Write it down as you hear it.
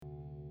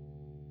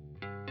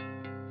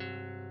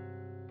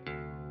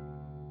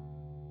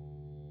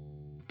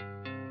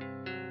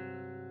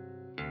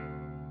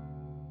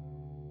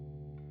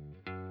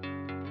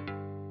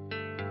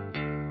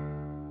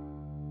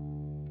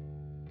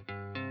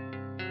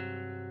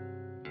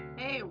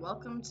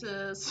Welcome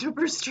to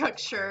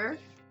Superstructure.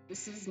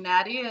 This is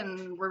Natty,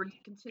 and we're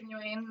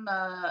continuing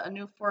a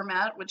new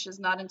format, which is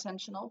not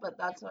intentional, but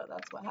that's what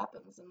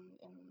happens in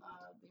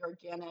the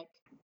organic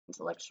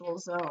intellectual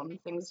zone.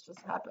 Things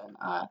just happen.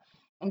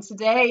 And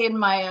today in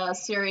my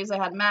series, I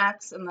had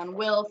Max and then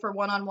Will for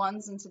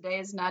one-on-ones, and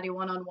today's Natty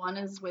one-on-one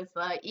is with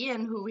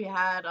Ian, who we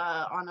had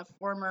on a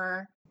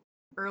former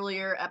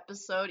earlier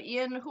episode.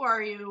 Ian, who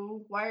are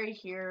you? Why are you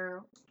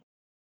here?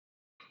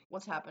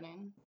 What's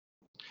happening?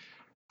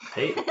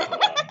 Hey,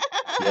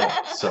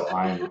 so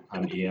I'm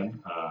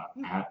Ian,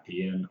 at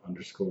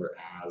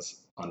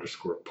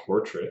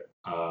Ian_as_portrait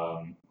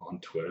on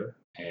Twitter,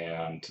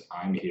 and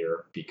I'm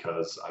here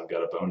because I've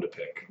got a bone to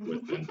pick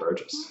with Ben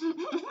Burgess.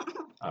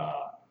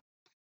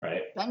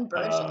 Right? Ben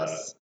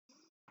Burgess.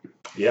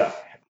 Yeah.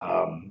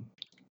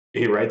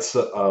 He writes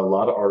a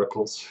lot of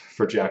articles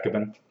for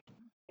Jacobin,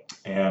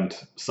 and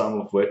some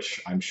of which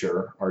I'm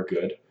sure are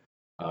good,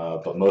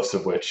 but most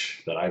of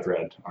which that I've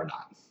read are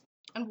not.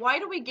 And why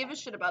do we give a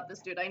shit about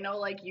this dude? I know,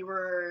 like, you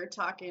were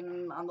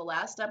talking on the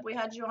last step we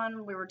had you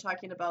on, we were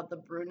talking about the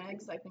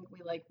Bruenigs. I think we,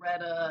 like,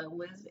 read a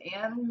Liz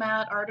and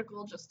Matt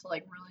article just to,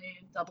 like, really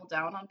double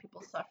down on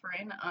people's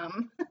suffering.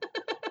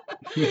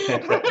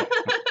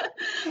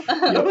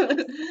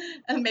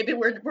 And maybe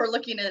we're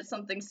looking at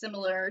something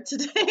similar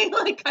today,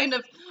 like, kind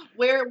of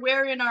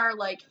where in our,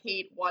 like,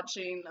 hate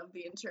watching of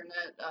the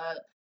internet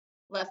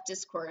left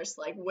discourse,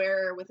 like,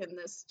 where within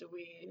this do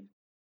we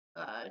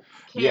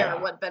care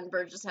what Ben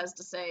Burgess has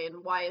to say,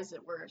 and why is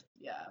it worth?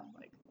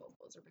 Well,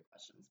 those are big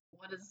questions.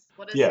 What is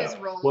his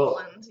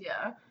role?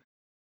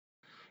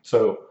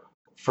 So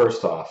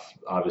first off,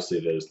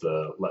 obviously there's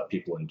the let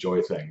people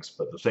enjoy things,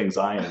 but the things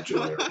I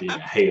enjoy are being a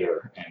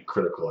hater and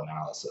critical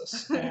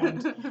analysis.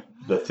 And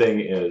the thing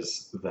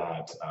is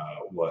that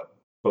what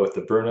both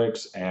the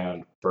Bruenigs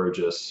and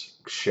Burgess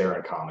share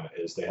in common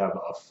is they have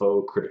a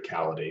faux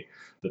criticality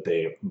that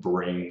they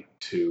bring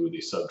to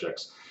these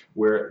subjects,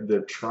 where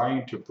they're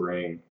trying to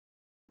bring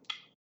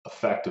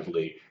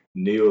effectively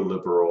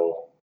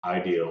neoliberal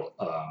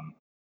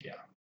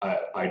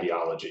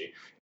ideology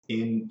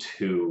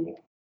into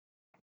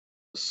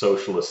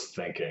socialist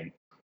thinking,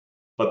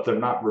 but they're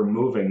not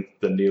removing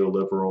the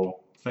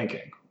neoliberal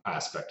thinking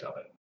aspect of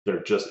it.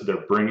 They're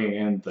bringing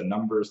in the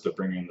numbers, they're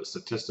bringing in the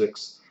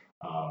statistics,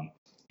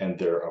 and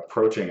they're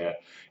approaching it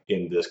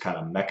in this kind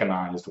of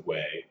mechanized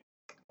way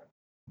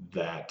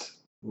that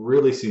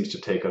really seems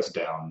to take us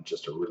down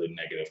just a really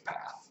negative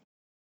path.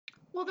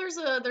 Well, there's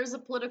a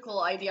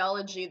political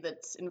ideology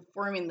that's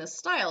informing this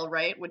style,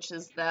 right? Which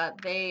is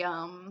that they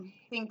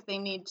think they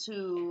need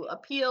to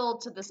appeal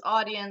to this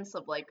audience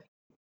of, like,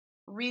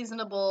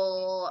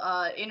 reasonable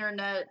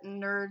internet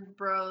nerd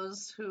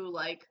bros who,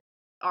 like,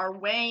 are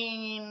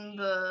weighing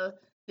the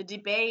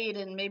debate,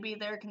 and maybe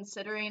they're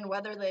considering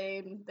whether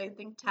they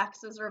think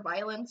taxes are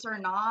violence or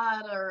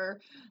not, or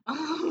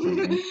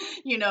and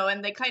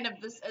they kind of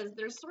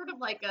there's sort of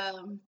like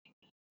a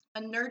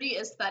nerdy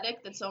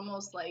aesthetic that's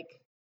almost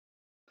like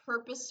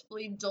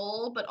purposefully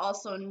dull but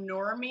also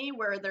normie,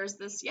 where there's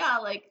this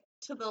like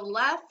to the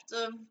left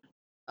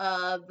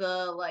of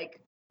the,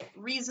 like,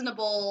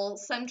 reasonable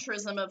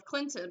centrism of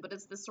Clinton, but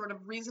it's this sort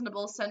of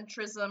reasonable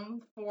centrism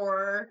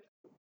for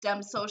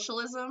Dem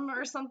socialism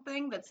or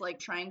something that's, like,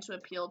 trying to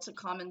appeal to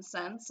common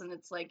sense. And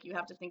it's like you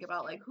have to think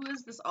about, like, who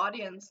is this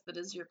audience that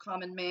is your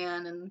common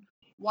man, and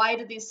why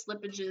do these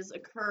slippages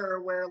occur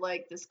where,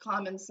 like, this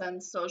common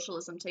sense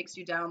socialism takes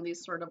you down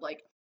these sort of,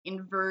 like,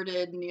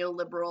 inverted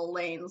neoliberal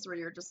lanes where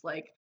you're just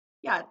like,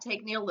 yeah,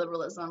 take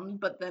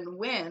neoliberalism, but then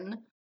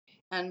win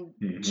and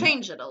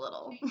change it a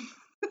little.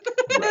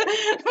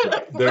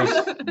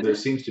 Right. There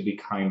seems to be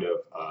kind of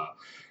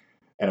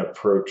an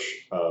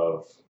approach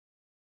of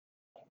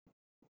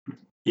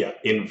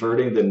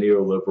inverting the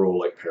neoliberal,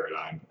 like,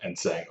 paradigm and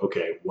saying,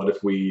 okay, what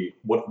if we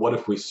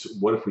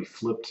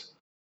flipped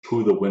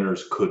who the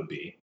winners could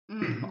be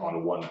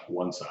on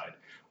one side,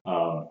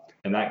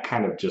 and that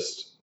kind of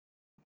just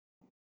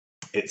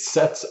it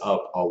sets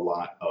up a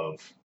lot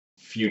of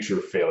future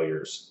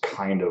failures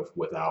kind of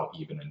without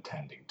even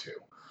intending to.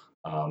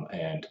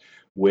 And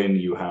when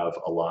you have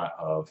a lot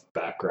of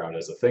background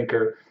as a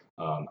thinker,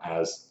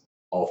 as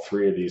all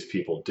three of these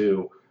people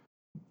do,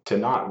 to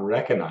not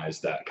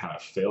recognize that kind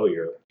of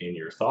failure in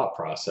your thought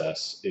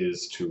process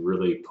is to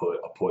really put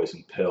a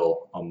poison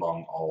pill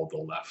among all the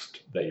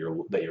left that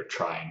you're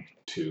trying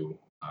to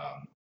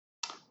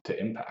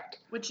impact.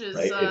 Which is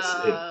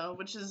right?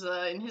 Which is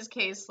in his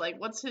case, like,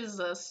 what's his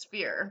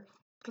sphere?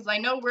 Because I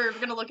know we're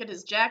going to look at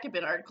his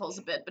Jacobin articles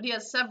a bit, but he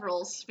has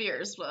several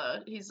spheres.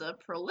 He's a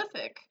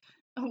prolific.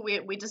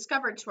 We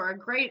discovered to our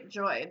great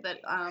joy that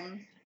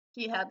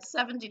he had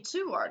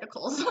 72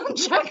 articles on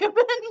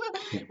Jacobin,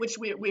 which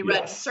we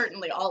read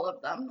certainly all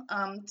of them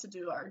to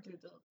do our due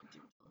diligence.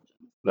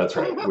 That's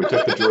right. We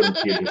took the Jordan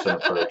Peterson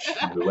approach,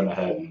 and we went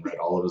ahead and read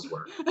all of his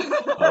work,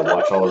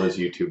 watched all of his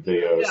YouTube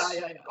videos,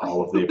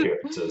 all of the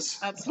appearances.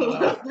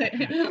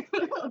 Absolutely.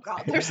 Oh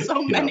God, there's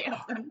so many of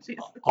them.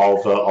 Jesus.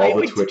 All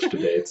the Twitch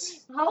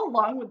debates. How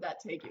long would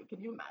that take you?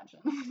 Can you imagine?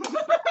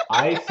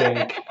 I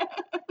think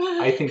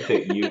I think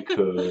that you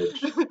could,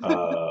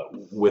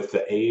 with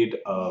the aid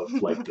of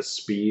like the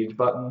speed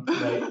button,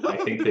 right? I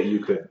think that you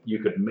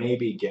could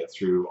maybe get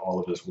through all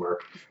of his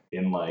work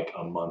in like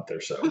a month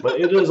or so.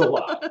 But it is a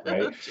lot,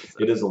 right? Jesus.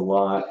 It is a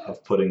lot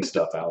of putting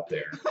stuff out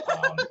there.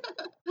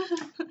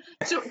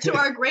 To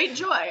our great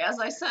joy, as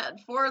I said,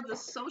 for the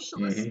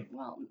socialists. Mhm.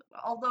 Well,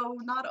 although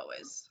not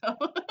always.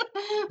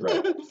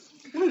 Right.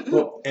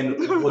 Well,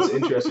 and what's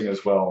interesting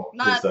as well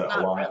is that a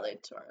not lot. really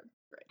to our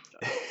great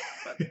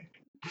joy,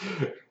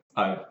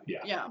 but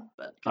Yeah. yeah.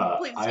 But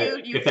please,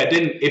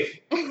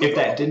 If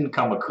that didn't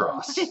come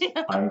across,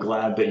 Yeah. I'm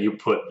glad that you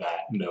put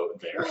that note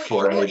there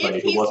for Well, anybody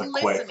if who he's wasn't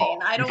quite listening,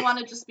 following. I don't want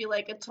to just be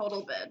like a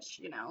total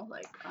bitch,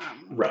 like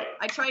Right.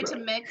 I try to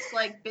Right. mix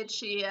like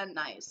bitchy and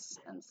nice,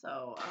 and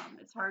so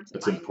it's hard to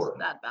It's find important.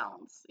 that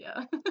balance.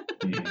 Yeah.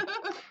 Mhm.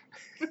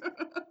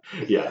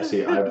 Yeah.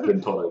 See, I've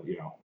been told,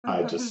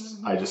 I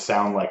just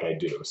sound like I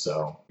do.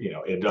 So,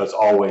 it does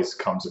always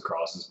comes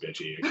across as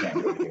bitchy. I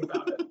can't do anything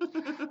about it.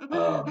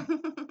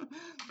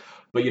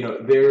 But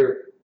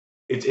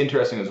it's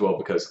interesting as well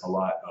because a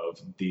lot of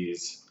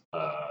these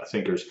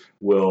thinkers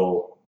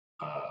will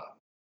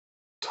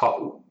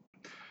talk.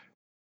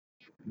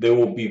 They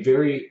will be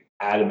very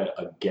adamant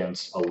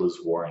against a Liz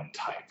Warren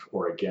type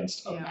or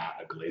against a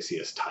Matt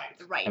Iglesias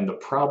type. Right. And the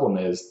problem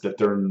is that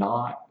they're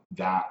not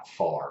that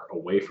far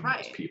away from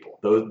those Right. people.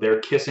 They're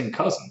kissing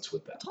cousins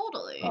with them.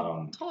 Totally.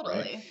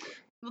 Right?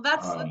 Well,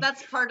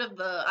 that's part of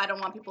the. I don't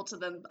want people to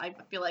then. I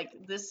feel like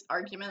this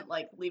argument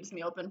like leaves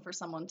me open for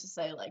someone to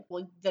say like,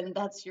 well, then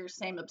that's your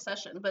same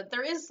obsession. But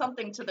there is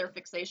something to their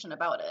fixation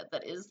about it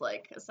that is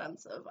like a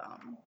sense of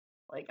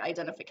like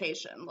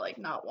identification, like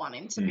not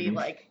wanting to be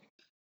like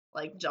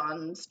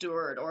Jon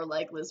Stewart or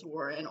like Liz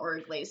Warren or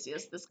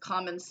Iglesias. This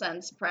common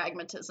sense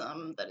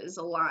pragmatism that is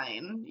a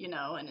line,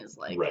 and is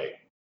like. Right.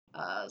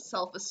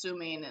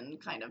 Self-assuming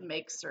and kind of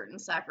makes certain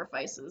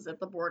sacrifices at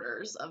the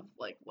borders of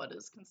like what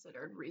is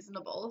considered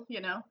reasonable,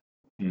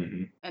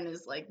 Mm-hmm. and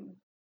is like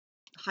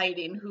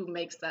hiding who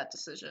makes that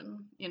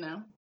decision,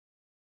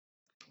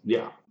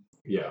 Yeah.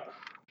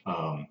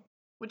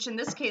 Which in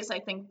this case, I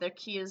think the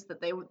key is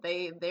that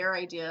their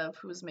idea of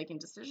who's making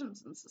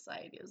decisions in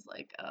society is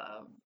like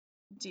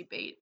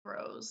debate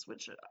bros,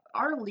 which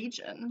are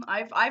legion.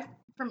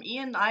 From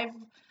Ian, I've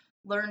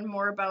learned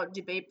more about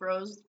debate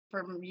bros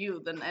from you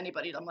than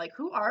anybody. I'm like,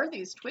 who are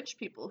these Twitch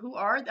people?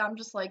 I'm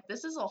just like,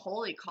 this is a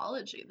whole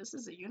ecology. This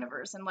is a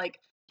universe. And like,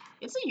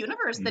 it's a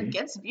universe that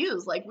gets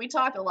views. Like we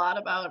talk a lot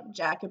about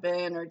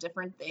Jacobin or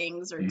different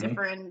things or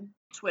different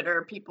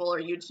Twitter people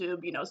or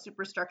YouTube,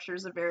 Superstructure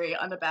is a very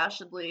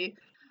unabashedly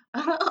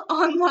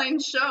online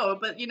show,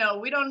 but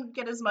we don't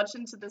get as much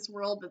into this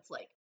world that's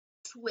like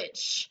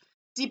Twitch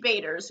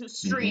debaters who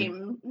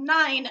stream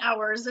 9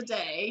 hours a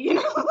day,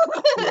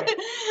 Right.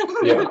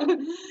 Yeah.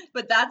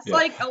 But that's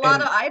like a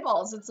lot of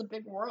eyeballs. It's a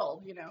big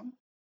world,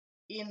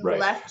 in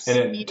left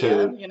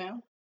media,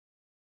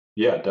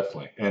 Yeah,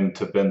 definitely. And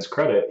to Ben's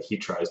credit, he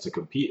tries to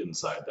compete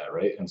inside that,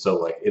 right? And so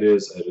like it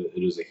is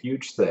a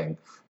huge thing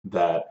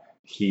that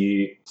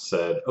he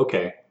said,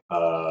 okay,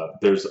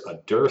 there's a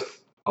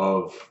dearth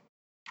of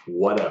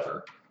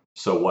whatever.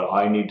 So what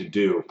I need to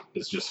do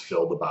is just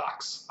fill the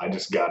box. I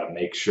just got to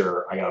make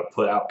sure I got to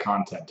put out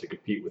content to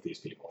compete with these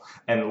people.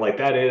 And like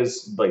that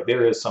is like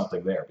there is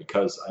something there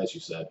because as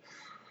you said,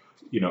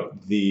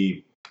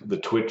 the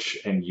Twitch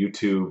and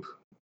YouTube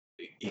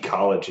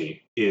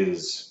ecology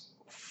is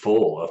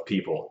full of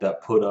people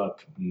that put up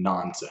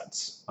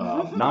nonsense,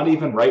 not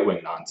even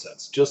right-wing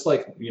nonsense, just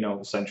like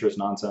centrist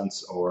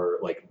nonsense or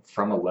like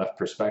from a left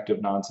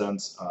perspective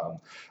nonsense,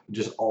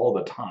 just all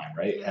the time,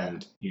 right? Yeah.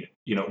 And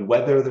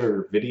whether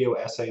they're video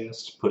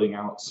essayists putting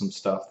out some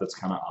stuff that's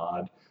kind of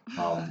odd,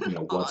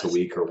 once a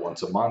week or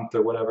once a month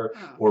or whatever,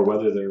 or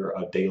whether they're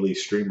a daily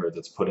streamer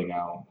that's putting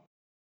out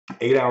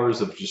 8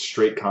 hours of just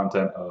straight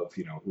content of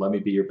let me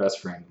be your best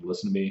friend,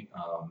 listen to me,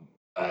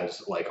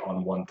 as like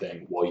on one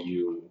thing while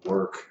you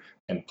work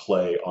and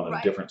play on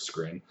a different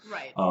screen.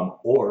 Right.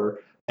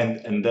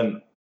 And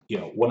then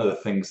one of the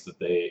things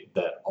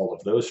that all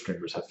of those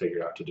streamers have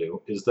figured out to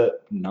do is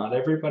that not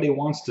everybody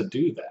wants to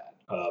do that.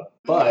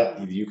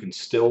 But you can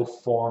still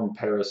form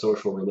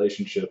parasocial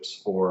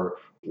relationships or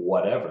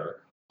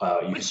whatever.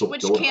 Which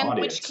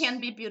can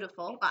be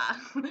beautiful.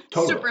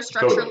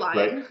 Superstructure totally, line.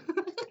 Right?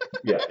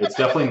 Yeah, it's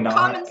definitely not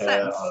common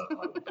sense.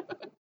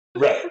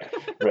 Right.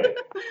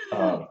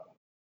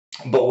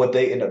 But what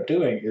they end up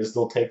doing is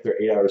they'll take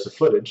their 8 hours of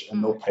footage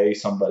and they'll pay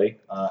somebody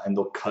and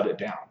they'll cut it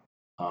down.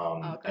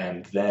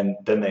 And then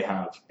they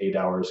have 8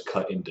 hours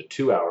cut into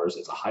 2 hours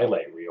as a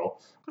highlight reel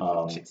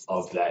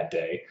of that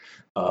day.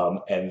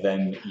 And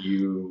then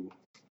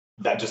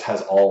that just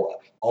has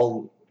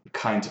all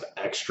kinds of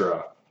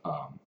extra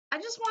I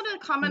just want to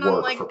comment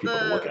on like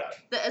the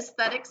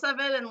aesthetics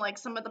of it and like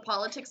some of the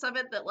politics of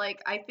it that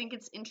like I think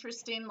it's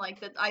interesting, like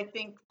that I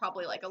think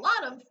probably like a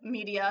lot of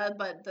media,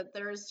 but that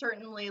there is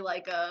certainly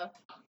like a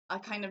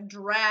kind of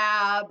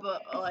drab,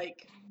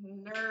 like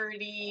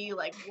nerdy,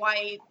 like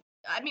white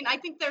I mean, I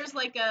think there's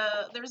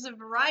there's a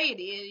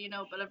variety, you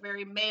know, but a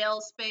very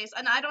male space.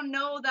 And I don't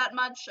know that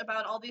much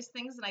about all these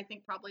things, and I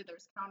think probably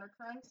there's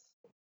countercurrents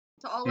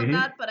to all of Hmm.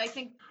 that. But I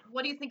think,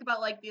 what do you think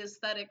about like the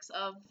aesthetics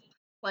of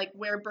like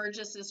where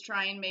Burgess is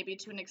trying maybe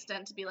to an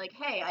extent to be like,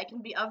 hey, I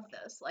can be of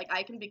this, like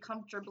I can be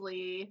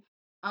comfortably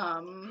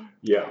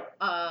Yeah.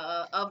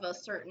 of a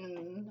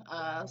certain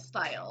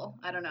style.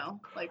 I don't know.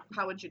 Like,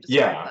 how would you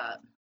describe Yeah. that?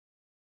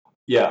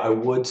 Yeah, I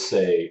would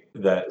say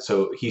that.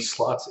 So he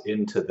slots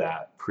into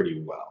that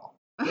pretty well,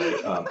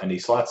 right? And he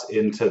slots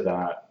into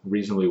that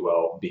reasonably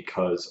well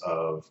because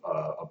of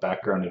a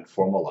background in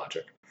formal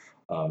logic,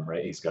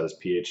 right? He's got his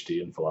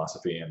PhD in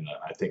philosophy and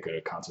I think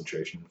a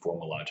concentration in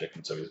formal logic,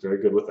 and so he's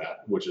very good with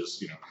that. Which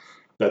is,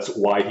 that's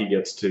why he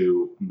gets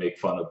to make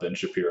fun of Ben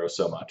Shapiro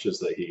so much, is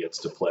that he gets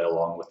to play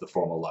along with the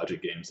formal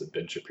logic games that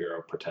Ben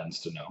Shapiro pretends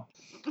to know.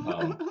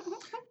 Um,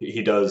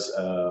 he does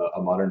a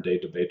modern day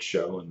debate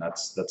show, and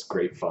that's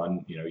great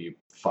fun. You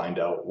find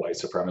out white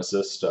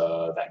supremacist.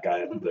 The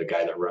guy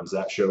that runs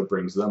that show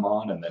brings them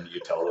on, and then you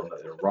tell them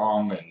that they're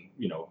wrong, and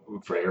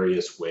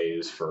various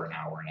ways for an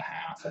hour and a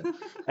half. And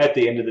at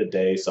the end of the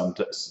day,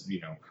 sometimes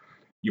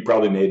you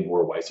probably made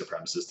more white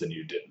supremacists than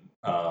you did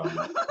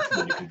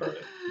when you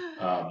converted.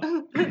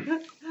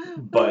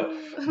 But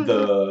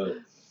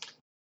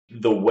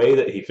the way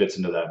that he fits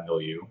into that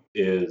milieu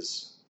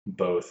is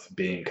both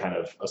being kind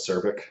of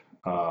acerbic,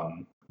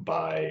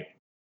 by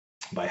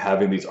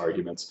having these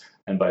arguments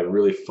and by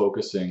really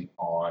focusing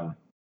on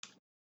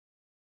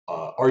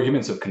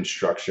arguments of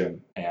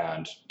construction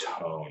and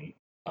tone,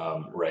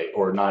 right?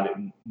 Or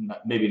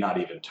maybe not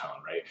even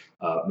tone, right?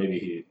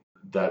 Maybe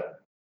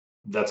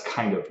that's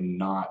kind of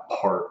not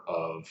part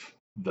of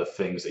the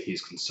things that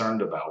he's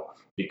concerned about,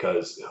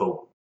 because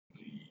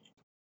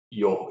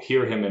you'll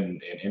hear him in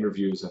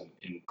interviews and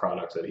in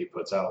products that he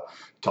puts out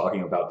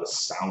talking about the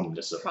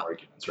soundness of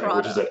arguments, right?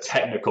 Which is a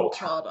technical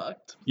term.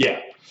 Yeah.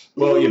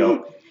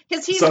 Well,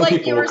 because he's some like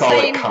people you were will call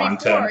saying it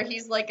content. before,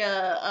 he's like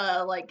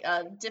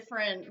a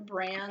different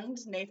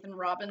brand, Nathan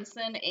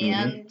Robinson,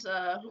 and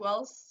who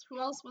else? Who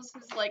else was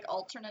his like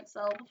alternate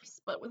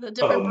selves, but with a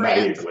different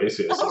brand? Matty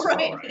Iglesias as well,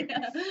 right?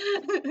 Yeah.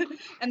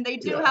 And they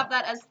do have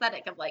that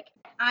aesthetic of like,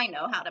 I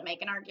know how to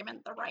make an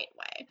argument the right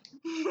way.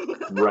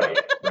 Right.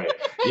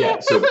 Yeah.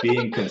 So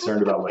being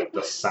concerned about like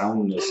the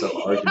soundness of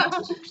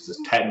arguments, which is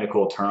this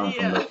technical term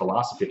from their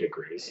philosophy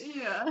degrees.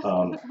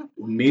 Yeah.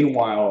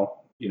 Meanwhile,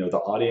 the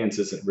audience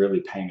isn't really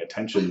paying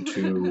attention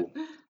to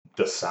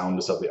the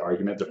soundness of the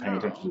argument. They're paying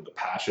attention to the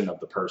passion of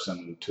the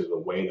person, to the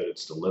way that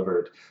it's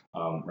delivered,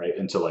 right?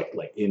 And so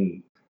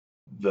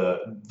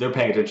they're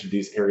paying attention to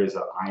these areas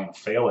that I am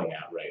failing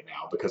at right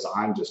now, because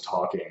I'm just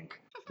talking,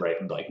 right,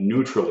 like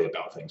neutrally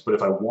about things. But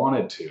if I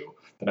wanted to,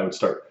 then I would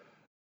start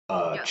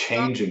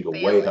changing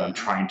the way that I'm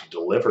trying to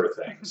deliver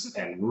things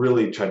and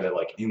really try to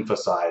like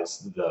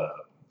emphasize the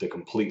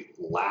complete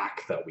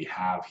lack that we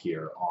have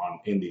here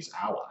in these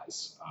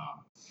allies.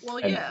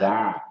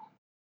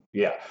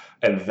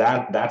 And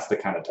that's the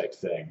kind of type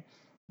thing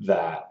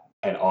that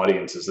an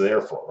audience is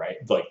there for, right?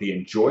 Like the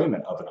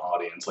enjoyment of an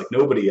audience. Like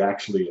nobody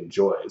actually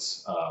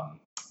enjoys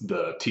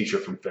the teacher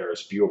from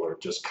Ferris Bueller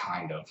just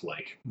kind of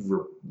like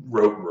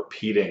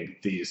repeating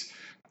these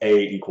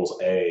A equals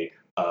A,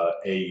 A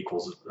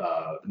equals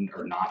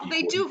or not equal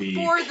they do B,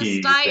 for P,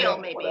 the style,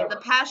 thing, maybe whatever.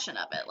 the passion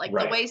of it, like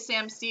the way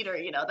Sam Cedar,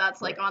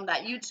 that's like on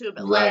that YouTube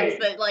Right. lens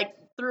that like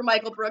through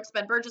Michael Brooks,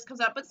 Ben Burgess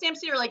comes out, but Sam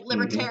Cedar like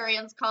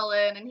libertarians call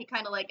in, and he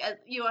kind of like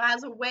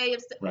has a way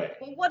of well,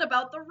 what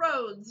about the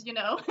roads,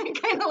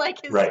 kind of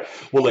like his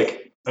well,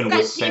 like, and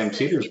with Sam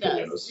Cedar's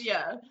videos,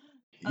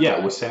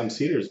 with Sam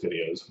Cedar's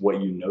videos,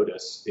 what you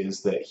notice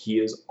is that he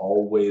is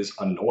always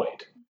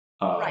annoyed.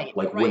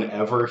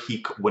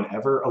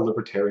 Whenever a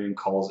libertarian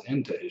calls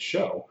into his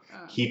show,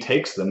 he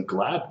takes them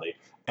gladly,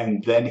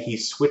 and then he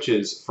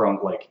switches from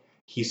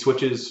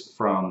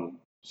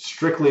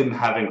strictly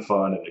having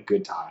fun and a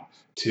good time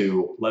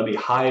to let me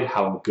hide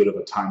how good of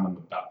a time I'm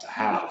about to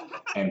have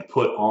and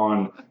put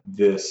on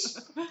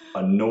this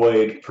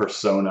annoyed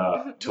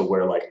persona to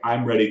where like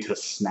I'm ready to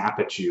snap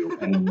at you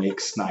and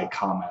make snide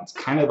comments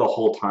kind of the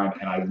whole time,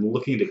 and I'm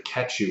looking to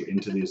catch you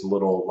into these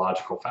little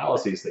logical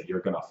fallacies that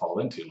you're going to fall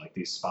into, like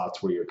these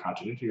spots where you're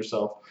contradicting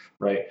yourself,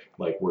 right?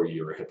 Like where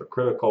you're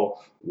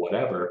hypocritical,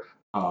 whatever,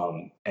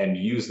 and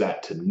use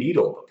that to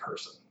needle the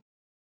person.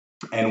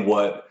 And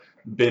what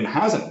Ben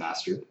hasn't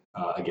mastered,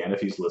 again,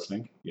 if he's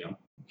listening,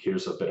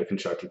 here's a bit of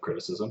constructive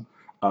criticism.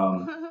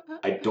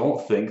 I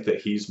don't think that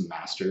he's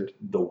mastered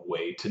the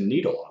way to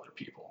needle other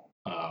people.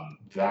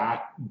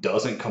 That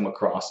doesn't come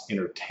across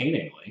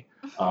entertainingly,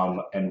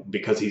 and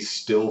because he's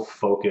still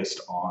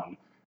focused on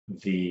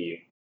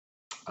the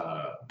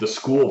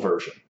school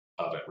version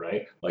of it,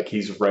 right? Like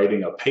he's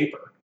writing a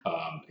paper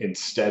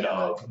instead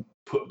of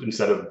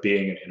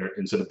being an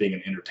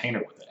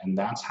entertainer with it. And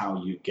that's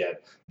how you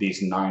get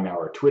these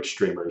 9-hour Twitch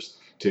streamers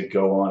to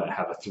go on and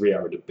have a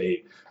 3-hour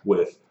debate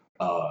with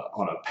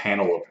on a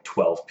panel of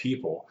 12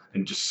 people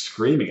and just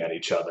screaming at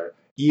each other.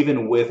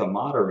 Even with a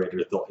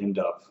moderator, they'll end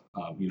up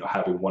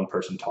having one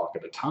person talk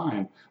at a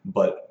time,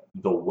 but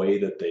the way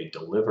that they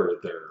deliver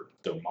their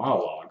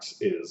monologues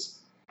is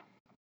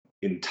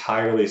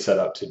entirely set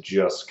up to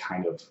just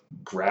kind of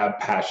grab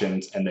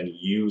passions and then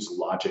use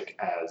logic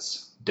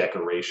as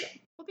decoration.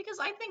 Well, because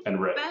I think And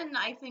Ben,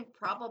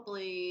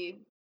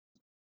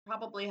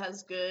 probably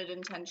has good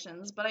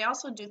intentions, but I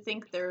also do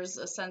think there's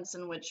a sense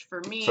in which, for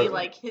me, Certainly.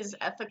 like his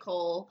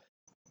ethical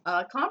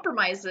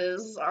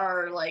compromises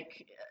are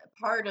like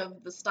part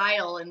of the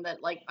style, and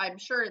that like I'm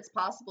sure it's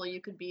possible you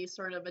could be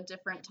sort of a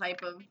different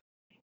type of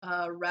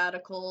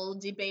radical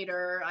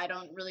debater. I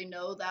don't really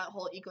know that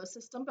whole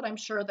ecosystem, but I'm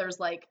sure there's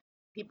like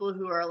people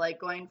who are like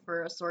going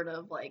for a sort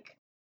of like,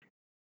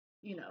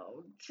 you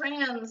know,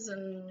 trans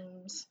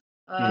and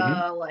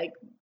like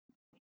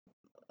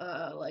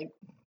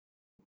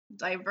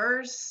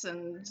diverse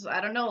and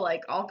I don't know,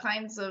 like all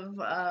kinds of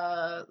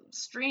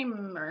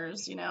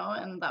streamers, you know,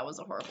 and that was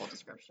a horrible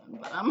description,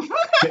 but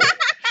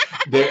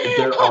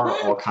there are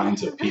all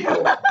kinds of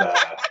people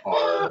that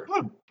are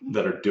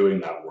doing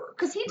that work.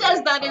 Because he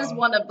does, that is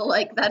one of the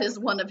like that is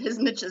one of his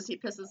niches he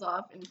pisses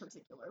off in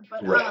particular.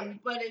 But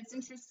but it's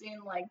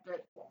interesting like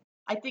that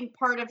I think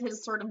part of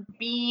his sort of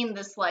being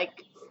this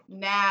like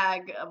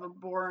nag of a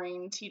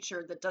boring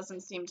teacher that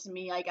doesn't seem to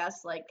me, I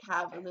guess, like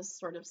have this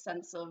sort of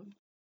sense of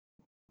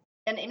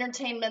an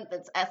entertainment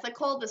that's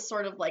ethical, this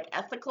sort of like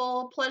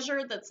ethical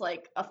pleasure that's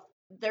like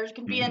there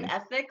can be an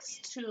ethics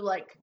to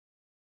like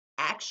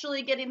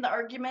actually getting the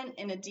argument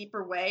in a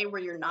deeper way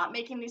where you're not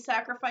making these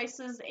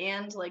sacrifices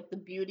and like the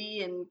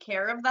beauty and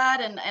care of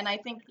that, and I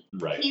think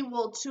he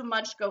will too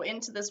much go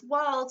into this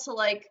well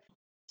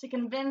to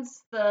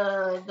convince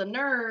the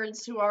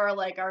nerds who are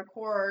like our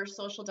core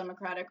social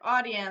democratic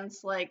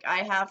audience, like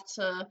I have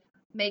to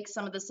make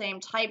some of the same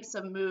types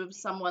of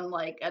moves someone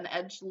like an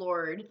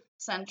edgelord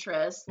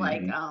centrist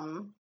like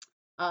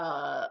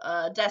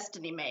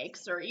Destiny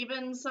makes, or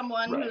even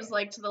someone who's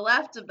like to the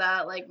left of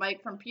that, like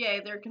Mike from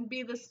PA. There can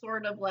be this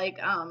sort of like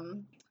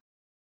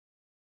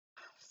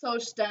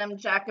Sochdem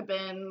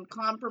Jacobin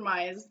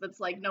compromise that's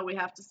like, no, we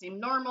have to seem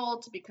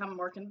normal to become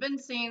more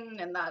convincing,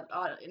 and that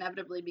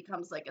inevitably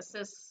becomes like a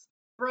cis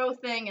bro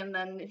thing, and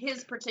then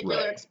his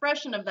particular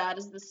expression of that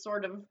is this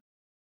sort of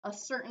a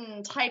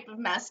certain type of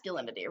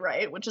masculinity,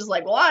 right? Which is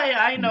like, well,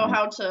 I know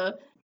how to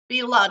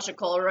be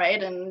logical,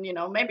 right? And you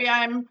know, maybe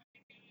I'm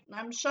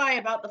shy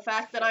about the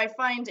fact that I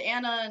find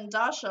Anna and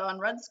Dasha on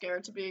Red Scare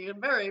to be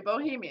very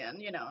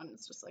bohemian, you know, and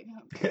it's just like,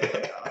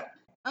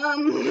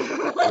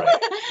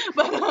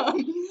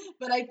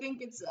 but I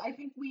think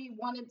we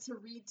wanted to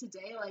read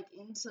today like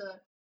into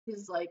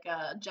his like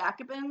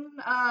Jacobin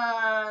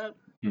au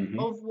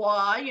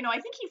revoir. You know, I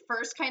think he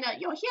first kind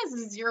of, you know, he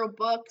has 0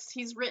 books.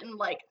 He's written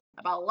like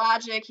about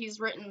logic. He's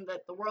written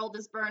that the world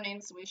is burning,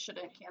 so we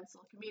shouldn't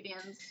cancel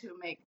comedians who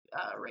make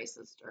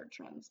racist or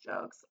trans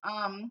jokes.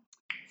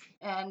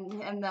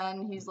 And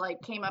then he's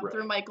like came up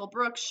through Michael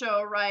Brooks'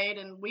 show, right?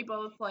 And we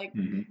both like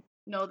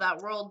know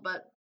that world,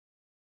 but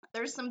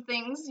there's some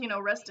things, you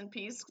know, rest in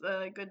peace,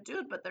 good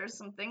dude, but there's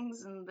some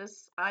things in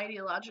this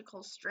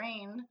ideological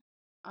strain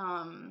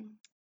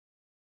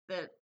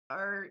that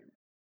are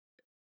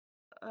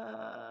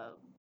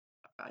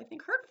I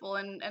think hurtful,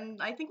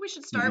 and I think we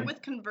should start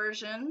with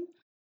conversion.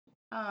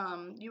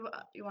 You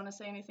want to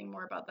say anything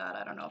more about that?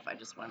 I don't know if I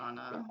just went on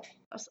a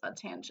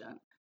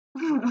tangent.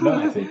 No,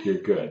 I think you're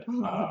good.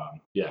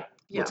 Yeah.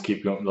 Let's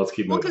keep going. Let's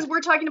keep moving. Well, because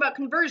we're talking about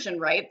conversion,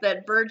 right?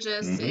 That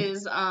Burgess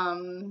is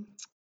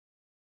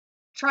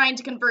trying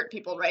to convert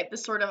people, right?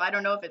 This sort of, I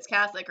don't know if it's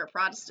Catholic or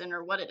Protestant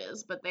or what it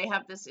is, but they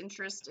have this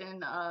interest in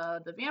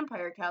the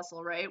Vampire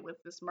Castle, right?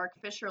 With this Mark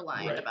Fisher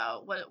line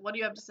about what do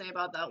you have to say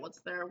about that?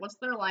 What's their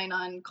line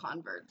on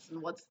converts,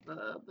 and what's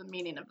the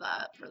meaning of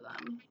that for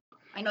them?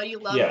 I know you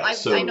love.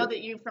 I know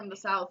that you from the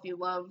South. You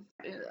love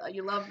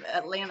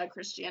Atlanta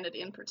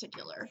Christianity in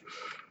particular.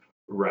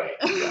 Right.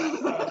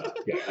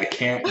 Yeah. I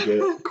can't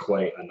get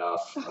quite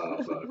enough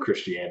of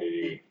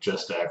Christianity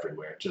just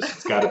everywhere.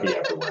 It's got to be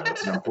everywhere.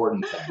 It's an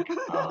important thing.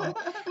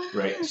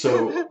 Right.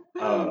 So,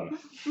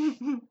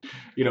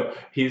 you know,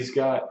 he's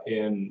got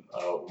in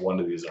one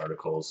of these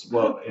articles.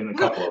 Well, in a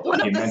couple of them,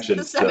 he mentions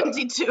the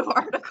 72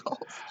 articles.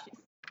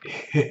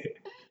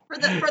 For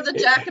the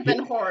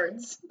Jacobin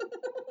hordes.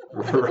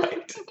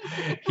 Right.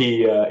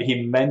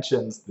 He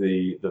mentions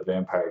the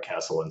Vampire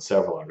Castle in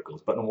several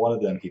articles, but in one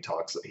of them he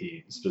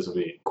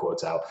specifically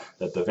quotes out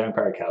that the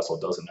Vampire Castle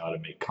doesn't know how to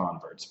make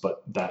converts,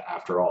 but that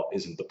after all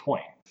isn't the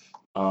point.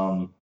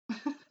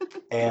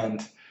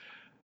 And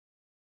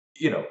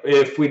you know,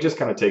 if we just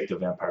kind of take the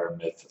vampire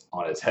myth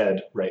on its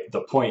head, right,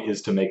 the point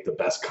is to make the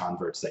best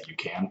converts that you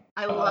can.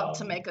 I love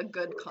to make a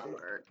good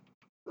convert.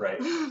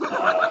 Right.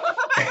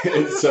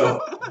 So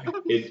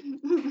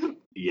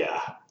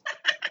yeah.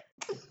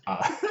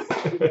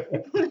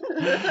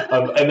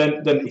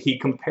 And then he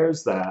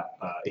compares that,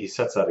 he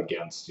sets that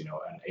against, you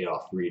know, an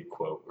Adolph Reed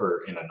quote,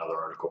 or in another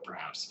article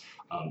perhaps.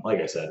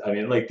 Like I said, I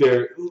mean, like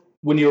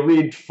when you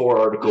read 4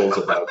 articles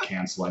about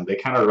canceling, they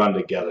kind of run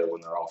together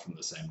when they're all from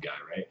the same guy,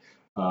 right?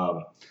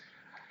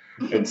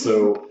 And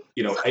so,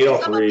 you know,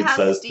 Adolph Reed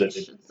says that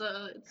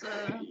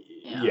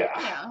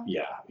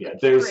Yeah.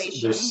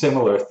 There's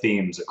similar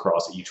themes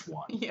across each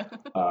one. Yeah.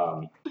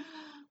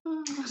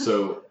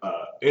 So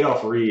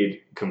Adolph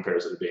Reed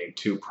compares it to being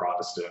too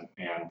Protestant,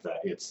 and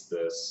that it's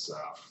this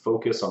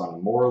focus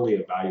on morally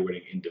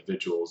evaluating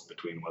individuals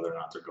between whether or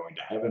not they're going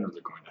to heaven or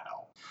they're going to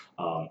hell,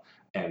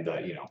 and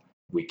that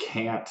we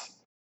can't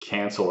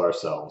cancel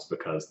ourselves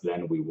because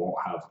then we won't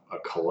have a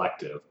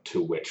collective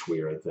to which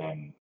we are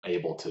then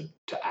able to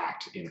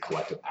act in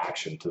collective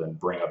action to then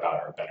bring about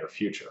our better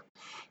future.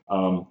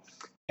 And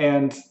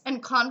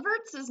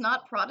converts is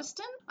not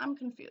Protestant? I'm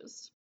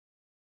confused.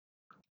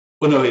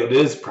 Well, no, it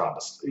is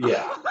Protestant.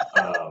 Yeah.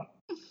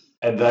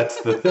 And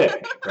that's the thing,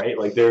 right?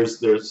 Like there's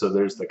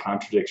the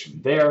contradiction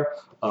there.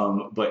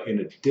 But in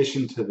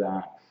addition to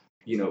that,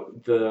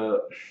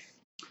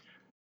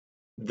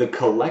 the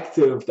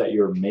collective that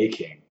you're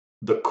making,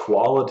 the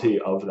quality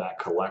of that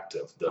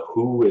collective, the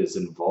who is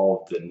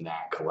involved in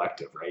that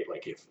collective, right?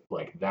 Like if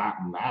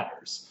that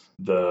matters,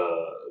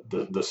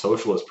 the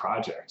socialist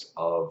project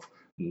of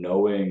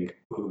knowing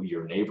who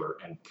your neighbor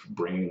and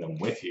bringing them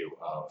with you,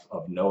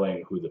 of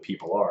knowing who the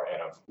people are,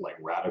 and of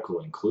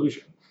radical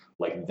inclusion,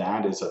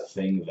 that is a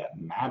thing that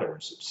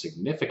matters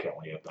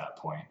significantly at that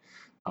point.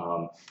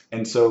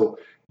 And so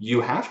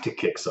you have to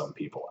kick some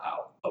people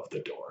out of the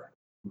door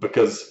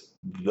because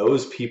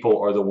those people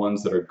are the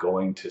ones that are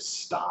going to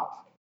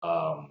stop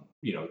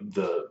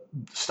the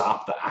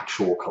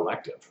actual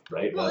collective,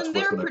 right? Well, that's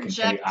what's going to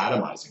continue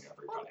atomizing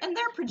everybody. Well, and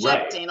they're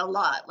projecting a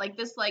lot,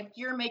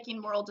 you're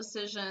making moral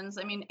decisions.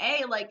 I mean,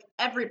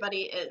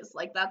 everybody is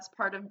that's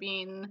part of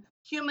being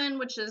human,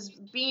 which is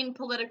being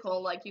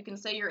political. You can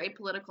say you're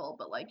apolitical,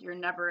 but you're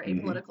never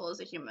apolitical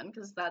as a human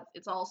because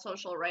it's all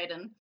social, right?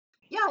 And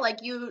yeah,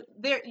 you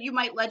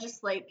might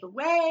legislate the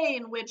way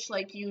in which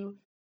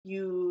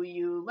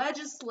you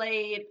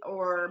legislate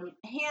or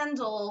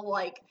handle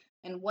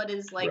and what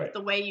is Right.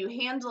 the way you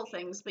handle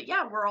things. But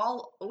yeah, we're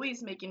all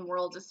always making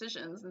moral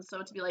decisions, and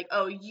so to be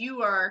oh,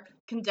 you are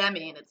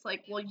condemning, it's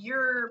well,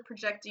 you're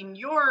projecting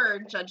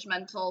your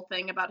judgmental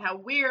thing about how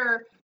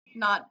we're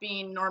not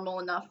being normal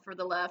enough for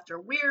the left, or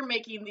we're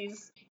making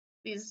these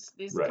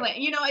Right.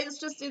 claims.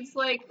 It's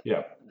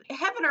Yeah.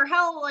 heaven or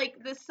hell,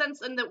 this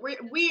sense, and that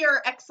we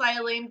are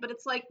exiling, but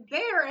it's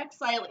they're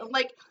exiling,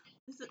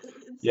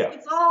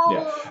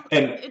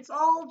 it's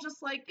all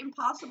just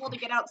impossible to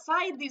get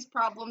outside these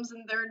problems,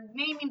 and they're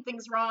naming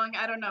things wrong.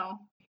 I don't know.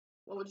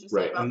 What would you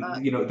say about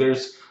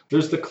that?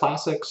 There's the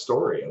classic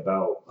story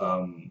about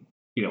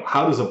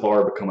how does a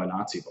bar become a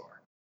Nazi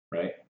bar,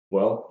 right?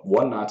 Well,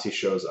 one Nazi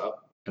shows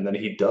up, and then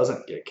he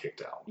doesn't get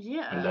kicked out.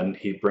 Yeah. And then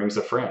he brings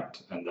a friend,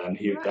 and then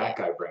that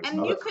guy brings and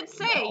another friend.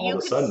 And you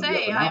could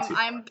say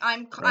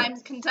I'm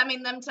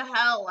condemning them to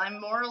hell. I'm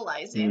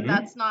moralizing. Mm-hmm.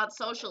 That's not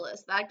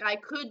socialist. That guy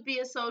could be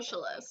a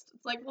socialist.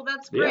 It's well,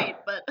 that's great,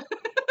 but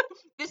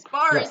this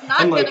bar is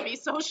not going to be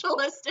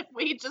socialist if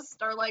we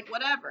just are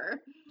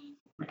whatever.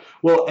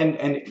 Well,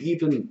 and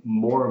even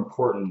more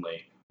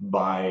importantly,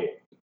 by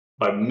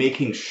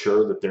making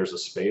sure that there's a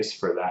space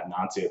for that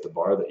Nazi at the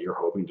bar that you're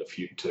hoping to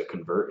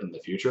convert in the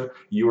future,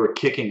 you are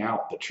kicking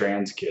out the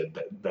trans kid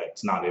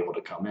that's not able to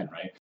come in,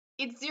 right?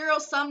 It's zero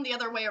sum the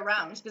other way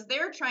around, because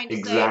they're trying to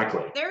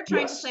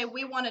say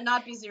we want to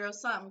not be zero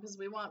sum because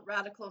we want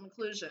radical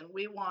inclusion.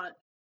 We want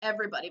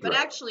everybody, but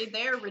actually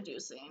they're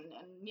reducing,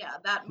 and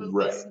that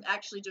move is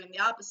actually doing the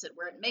opposite,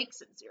 where it makes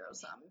it zero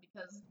sum,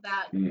 because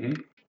that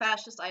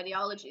fascist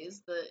ideology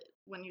is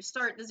when you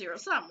start the zero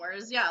sum,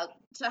 whereas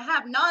to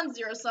have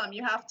non-zero sum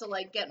you have to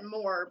get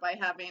more by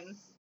having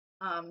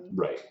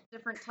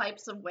different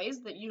types of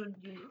ways that you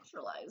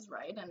neutralize,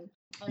 right? And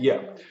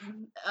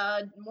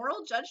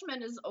moral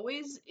judgment is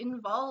always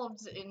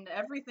involved in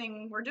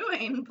everything we're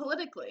doing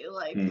politically,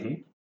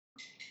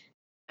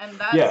 and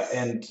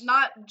that's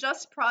not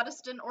just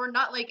Protestant or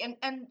not,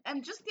 and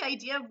just the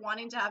idea of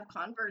wanting to have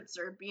converts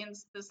or being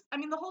this. I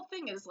mean, the whole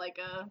thing is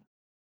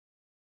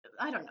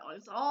I don't know.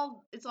 It's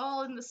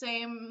all in the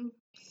same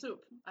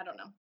soup. I don't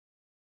know.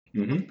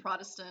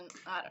 Protestant.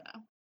 I don't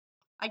know.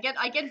 I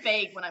get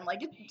vague when I'm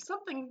it's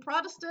something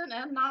Protestant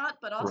and not,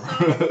 but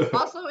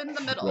also in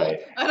the middle.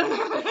 Right. I don't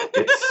know.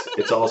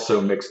 It's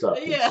also mixed up.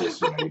 Yeah. It's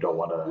just, you don't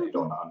want to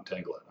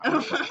untangle it.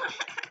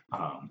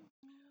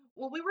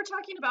 Well, we were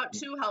talking about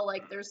too how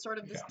there's sort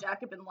of this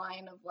Jacobin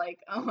line of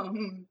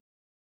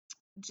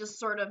just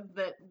sort of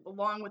that,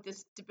 along with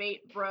this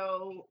debate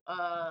bro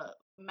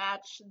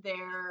match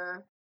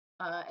their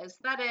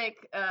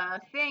aesthetic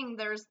thing,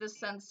 there's this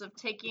sense of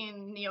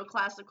taking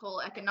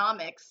neoclassical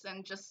economics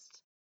and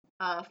just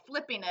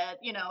flipping it,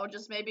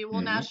 just maybe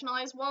we'll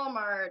nationalize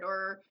Walmart,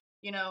 or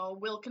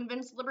we'll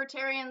convince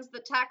libertarians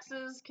that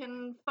taxes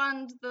can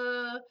fund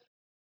the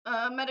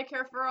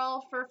Medicare for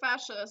all for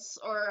fascists,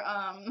 or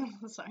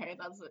sorry,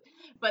 that's it.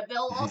 But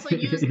they'll also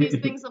use these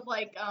things of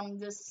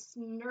this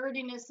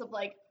nerdiness of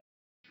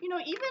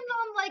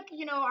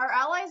even on our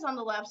allies on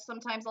the left,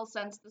 sometimes I'll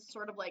sense this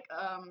sort of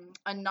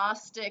a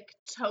Gnostic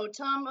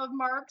totem of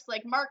Marx.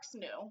 Marx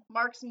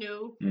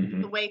knew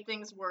the way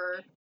things were,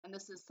 and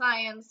this is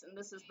science, and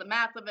this is the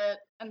math of it.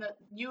 And that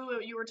you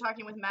were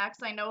talking with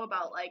Max, I know,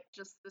 about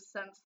just the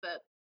sense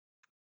that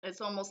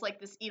it's almost like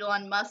this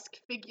Elon Musk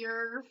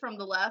figure from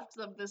the left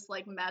of this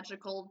like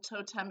magical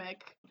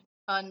totemic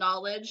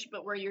knowledge,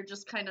 but where you're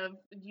just kind of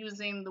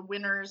using the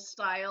winner's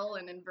style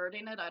and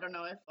inverting it. I don't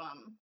know if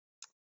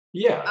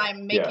Yeah,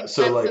 I'm yeah. making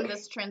So sense in like,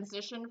 this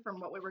transition from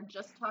what we were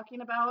just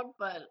talking about,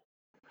 but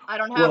I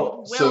don't have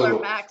well, Will or so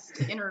Max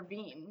to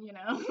intervene, you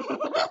know?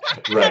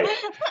 right.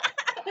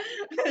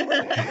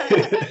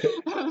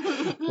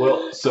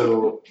 Well,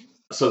 so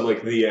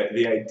like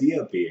the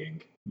idea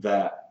being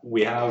that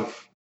we have,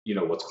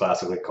 what's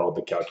classically called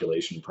the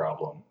calculation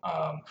problem,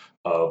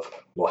 of,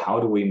 well, how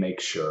do we make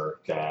sure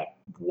that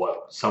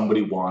what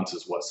somebody wants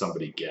is what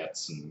somebody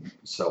gets, and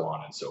so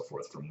on and so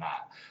forth from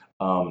that.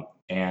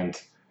 And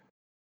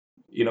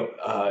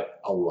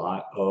a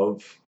lot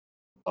of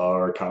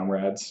our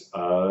comrades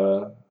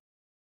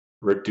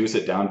reduce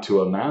it down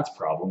to a math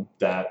problem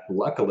that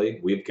luckily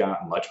we've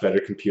got much better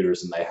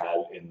computers than they had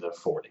in the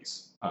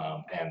 40s,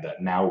 and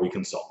that now we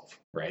can solve,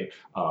 right?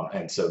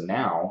 And so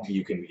now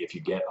you can, if you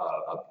get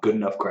a good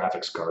enough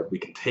graphics card, we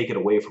can take it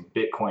away from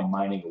Bitcoin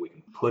mining and we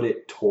can put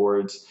it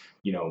towards,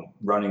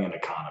 running an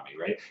economy,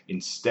 right?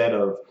 Instead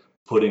of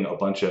putting a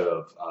bunch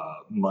of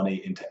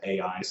money into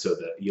AI so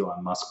that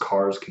Elon Musk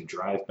cars can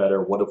drive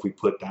better. What if we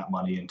put that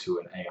money into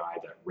an AI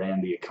that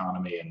ran the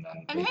economy and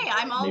then And made, hey,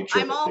 made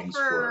sure I'm that all things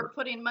for were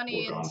putting were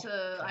money gone?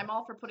 into I'm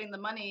all for putting the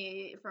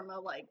money from a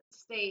like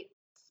state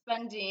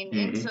spending Hmm.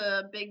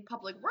 into big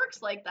public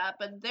works like that,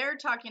 but they're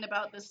talking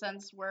about the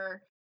sense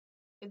where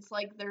it's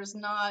like there's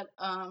not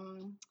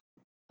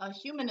a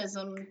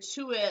humanism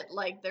to it,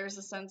 like there's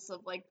a sense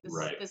of like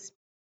Right. this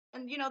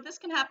and this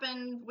can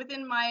happen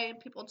within my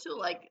people too.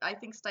 Like I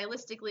think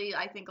stylistically,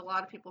 I think a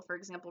lot of people, for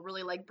example,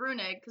 really like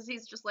Brunig because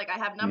he's just like I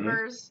have Hmm.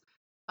 numbers.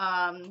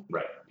 um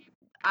Right.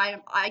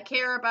 I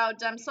care about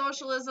Dem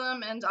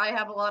socialism and I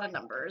have a lot of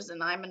numbers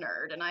and I'm a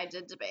nerd and I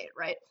did debate,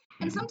 right?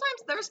 And Hmm.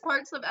 sometimes there's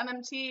parts of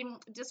MMT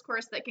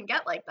discourse that can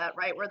get like that,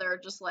 right? Where they're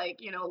just like,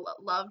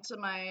 love to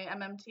my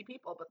MMT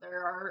people, but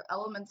there are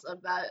elements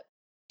of that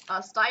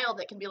style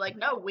that can be like,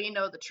 no, we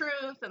know the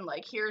truth and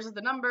like here's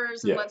the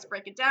numbers and Yeah. let's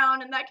break it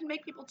down, and that can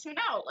make people tune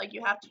out. Like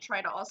you have to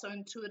try to also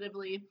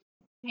intuitively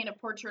paint a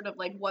portrait of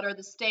like what are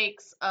the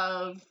stakes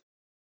of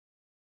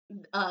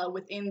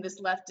within this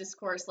left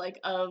discourse, like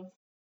of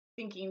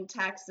thinking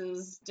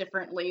taxes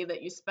differently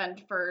that you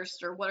spend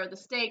first, or what are the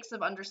stakes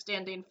of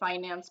understanding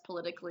finance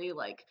politically,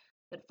 like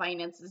that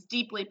finance is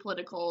deeply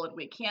political and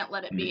we can't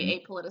let it Hmm.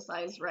 be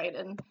apoliticized, right?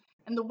 And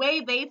the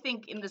way they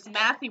think in this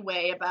mathy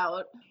way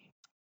about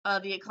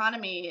the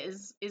economy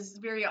is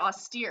very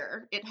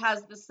austere. It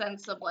has this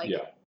sense of like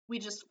Yeah. we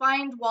just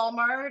find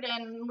Walmart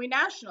and we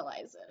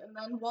nationalize it, and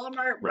then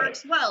Walmart Right.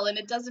 works well, and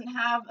it doesn't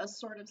have a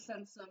sort of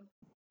sense of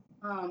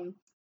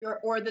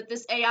or that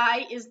this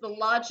AI is the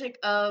logic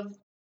of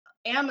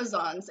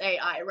Amazon's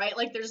AI, right?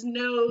 Like there's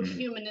no Hmm.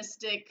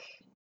 humanistic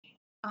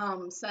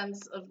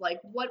sense of like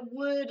what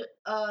would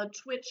a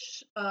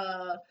Twitch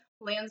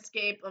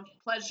landscape of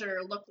pleasure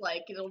look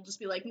like. It'll just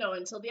be like, no,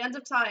 until the end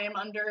of time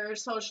under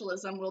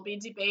socialism we'll be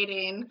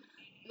debating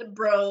the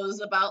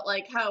bros about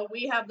like how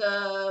we have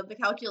the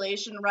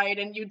calculation right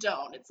and you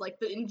don't. It's like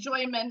the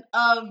enjoyment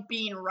of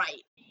being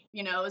right,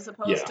 as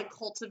opposed Yeah. to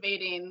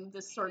cultivating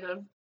this sort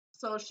of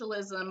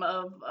socialism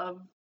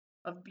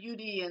of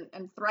beauty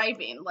and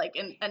thriving, like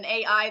an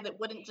AI that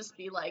wouldn't just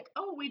be like,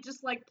 oh, we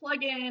just like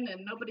plug in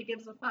and nobody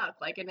gives a fuck,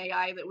 like an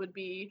AI that would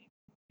be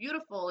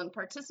beautiful and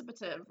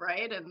participative,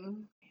 right?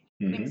 And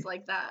things Hmm.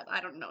 like that.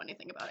 I don't know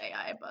anything about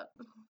AI, but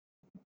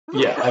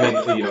Yeah. I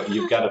mean,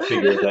 you've got to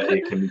figure that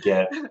it can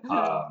get,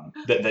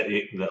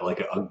 that like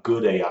a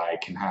good AI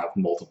can have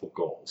multiple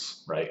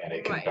goals, right? And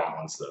it can right,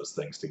 balance those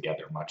things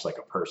together, much like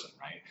a person,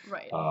 right?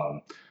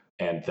 right,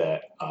 And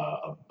that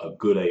a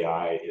good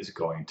AI is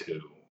going to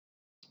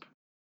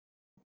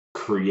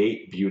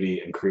create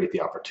beauty and create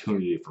the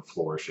opportunity for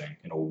flourishing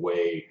in a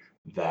way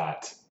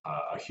that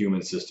a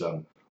human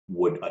system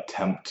would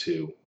attempt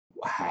to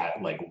have,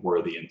 like,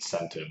 were the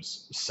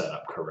incentives set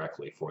up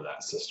correctly for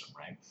that system,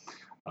 right?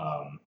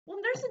 well,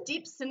 there's a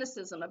deep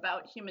cynicism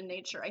about human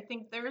nature. I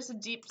think there's a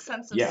deep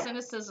sense of Yeah.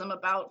 cynicism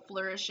about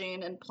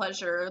flourishing and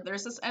pleasure.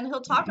 There's this, and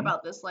he'll talk Hmm.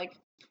 about this, like,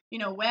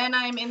 when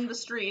I'm in the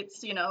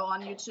streets,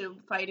 on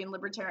YouTube fighting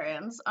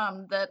libertarians,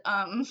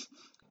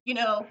 you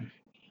know,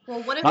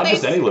 well, what if Not they,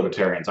 just any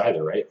libertarians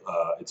either, right?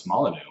 It's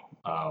Molyneux,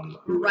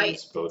 who right?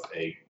 is both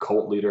a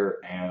cult leader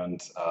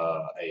and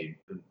a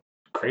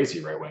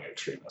crazy right wing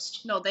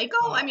extremist. No, they go.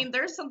 I Um, mean,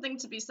 there's something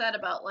to be said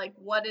about like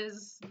what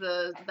is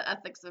the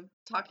ethics of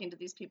talking to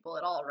these people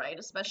at all, right?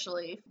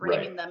 Especially right.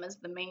 framing them as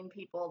the main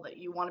people that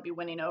you want to be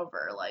winning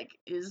over. Like,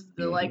 is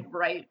the like Hmm.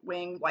 right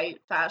wing white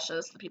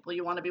fascists the people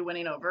you want to be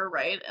winning over,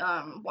 right?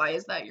 Why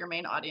is that your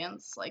main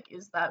audience? Like,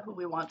 is that who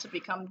we want to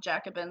become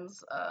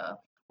Jacobins,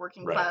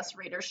 working Right. class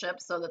readership,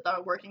 so that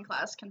the working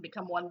class can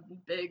become one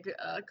big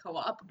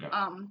co-op?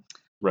 Yeah.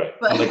 Right.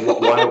 But And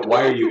like,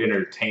 why are you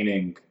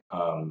entertaining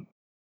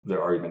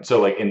their argument.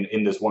 So like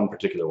in this one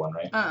particular one,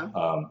 right?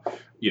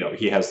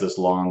 He has this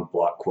long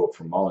block quote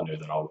from Molyneux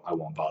that I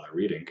won't bother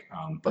reading,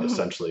 but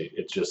essentially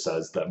it just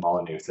says that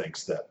Molyneux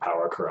thinks that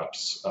power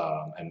corrupts,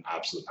 and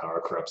absolute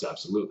power corrupts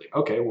absolutely.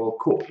 Okay, well,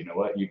 cool. You know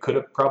what? You could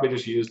have probably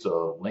just used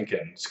a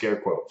Lincoln scare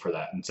quote for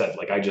that and said,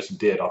 like I just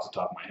did off the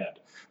top of my head.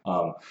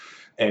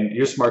 And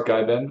you're a smart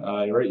guy, Ben.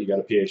 You're right. You got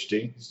a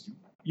PhD.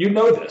 You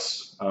know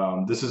this.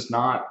 This is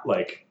not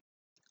like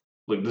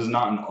this is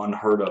not an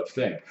unheard of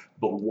thing.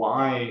 But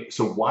why?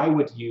 So why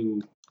would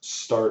you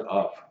start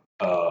up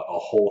a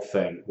whole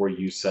thing where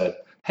you said,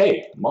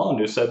 "Hey,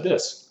 Molyneux said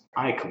this.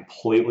 I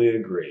completely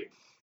agree."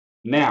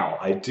 Now,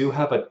 I do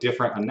have a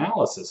different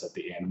analysis at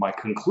the end. My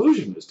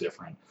conclusion is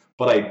different,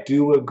 but I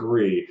do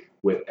agree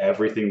with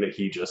everything that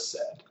he just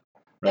said.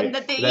 Right? And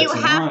that you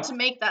have to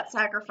make that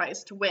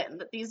sacrifice to win.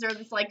 That these are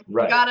just like,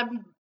 right. You gotta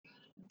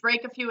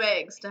break a few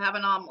eggs to have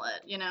an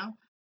omelet, you know?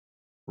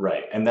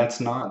 Right. And that's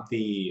not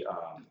the,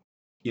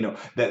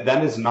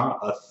 that is not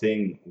a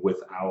thing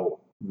without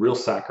real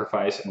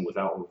sacrifice and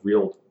without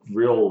real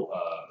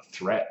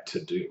threat to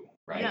do.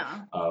 Right.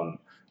 Yeah.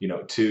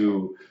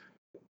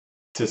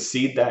 To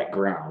seed that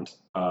ground,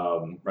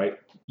 right?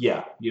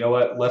 Yeah, you know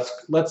what?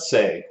 Let's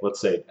say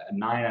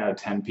 9 out of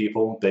 10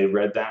 people, they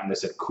read that and they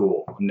said,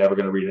 "Cool, I'm never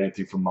going to read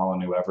anything from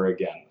Molyneux ever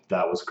again.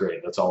 That was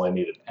great. That's all I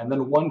needed." And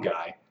then one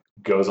guy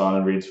goes on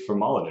and reads from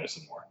Molyneux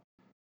some more.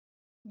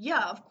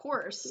 Yeah, of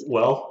course.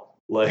 Well,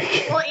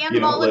 and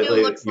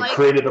Molyneux looks like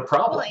created a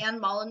problem. Well, and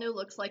Molyneux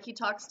looks like he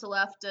talks to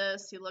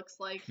leftists. He looks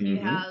like he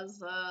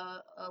has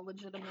a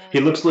legitimate.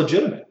 He looks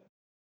legitimate.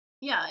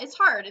 Yeah, it's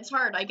hard. It's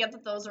hard. I get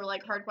that those are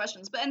like hard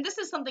questions, and this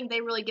is something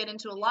they really get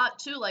into a lot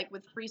too, like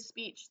with free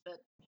speech. That,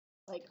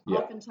 like,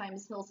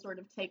 oftentimes he'll sort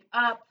of take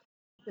up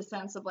the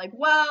sense of like,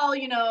 well,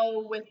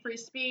 with free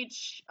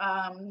speech,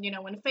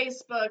 when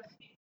Facebook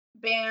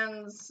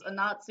bans a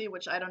Nazi,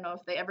 which I don't know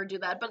if they ever do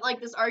that, but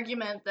like this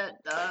argument that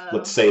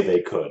let's say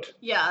they could.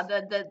 Yeah,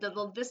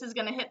 that this is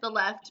going to hit the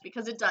left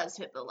because it does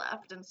hit the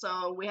left, and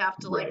so we have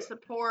to like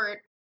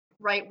support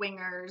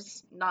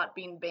right-wingers not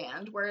being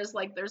banned, whereas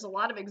like there's a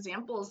lot of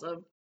examples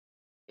of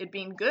it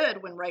being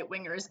good when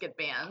right-wingers get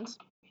banned.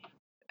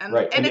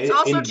 And it's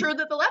also true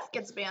that the left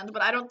gets banned,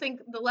 but I don't think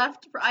the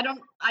left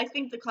I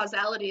think the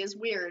causality is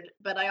weird,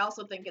 but I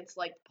also think it's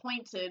like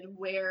pointed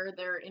where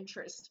their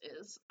interest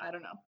is. I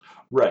don't know.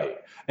 Right.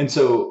 And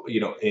so,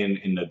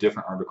 in a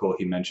different article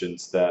he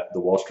mentions that the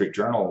Wall Street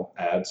Journal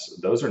ads,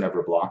 those are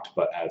never blocked,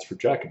 but ads for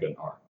Jacobin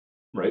are.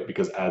 Right?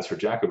 Because ads for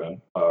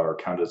Jacobin are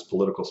counted as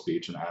political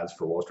speech and ads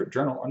for Wall Street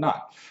Journal are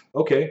not.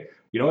 Okay,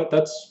 you know what?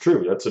 That's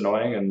true. That's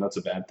annoying and that's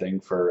a bad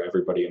thing for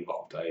everybody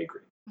involved. I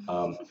agree.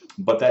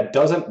 But that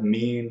doesn't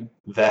mean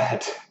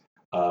that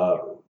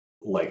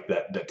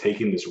that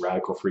taking this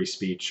radical free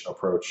speech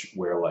approach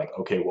where like,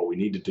 okay, what we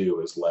need to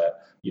do is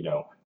let,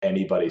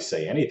 anybody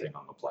say anything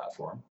on the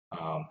platform.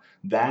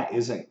 That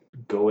isn't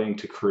going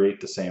to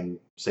create the same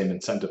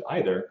incentive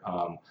either.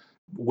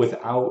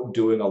 Without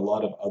doing a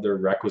lot of other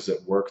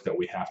requisite work that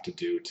we have to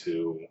do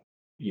to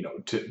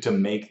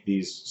make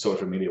these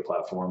social media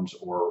platforms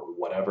or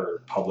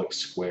whatever public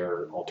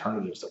square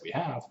alternatives that we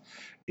have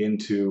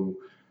into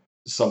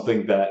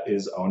something that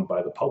is owned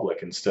by the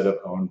public instead of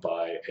owned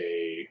by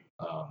a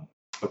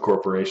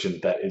corporation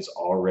that is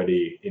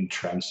already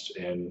entrenched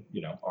in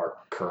our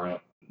current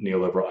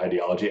neoliberal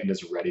ideology and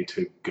is ready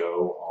to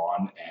go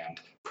on and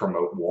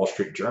promote Wall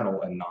Street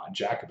Journal and not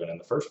Jacobin in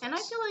the first place. And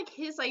I feel like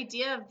his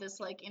idea of this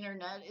like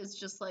internet is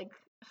just like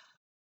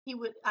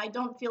I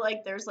don't feel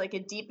like there's like a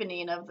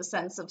deepening of the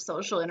sense of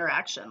social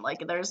interaction.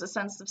 Like there's a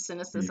sense of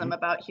cynicism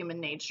about human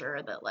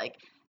nature that like,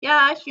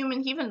 he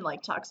even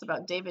like talks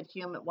about David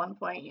Hume at one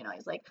point,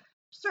 he's like,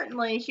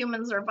 certainly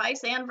humans are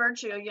vice and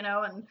virtue,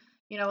 and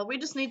we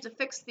just need to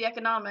fix the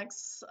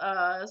economics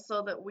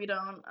so that we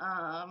don't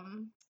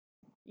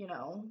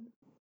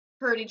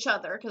hurt each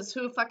other, because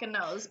who fucking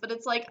knows. But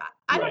it's like,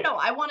 I don't know,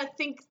 I want to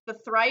think the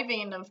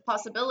thriving of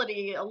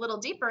possibility a little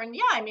deeper. And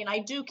I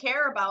do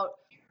care about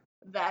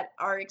that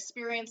our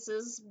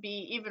experiences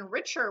be even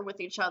richer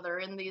with each other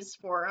in these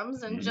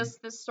forums, and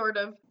just this sort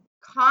of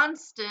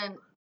constant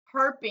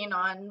harping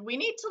on, we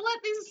need to let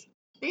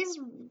these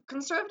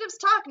conservatives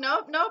talk.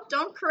 Nope,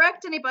 don't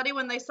correct anybody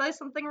when they say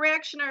something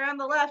reactionary on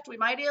the left. We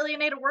might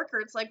alienate a worker.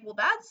 It's like, well,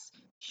 that's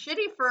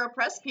shitty for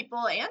oppressed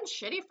people and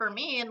shitty for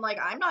me, and like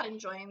I'm not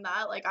enjoying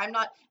that. Like I'm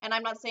not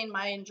saying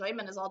my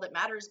enjoyment is all that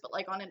matters, but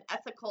like on an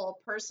ethical,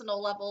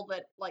 personal level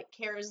that like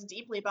cares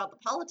deeply about the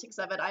politics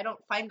of it, I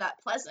don't find that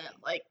pleasant.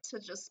 Like to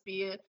just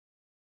be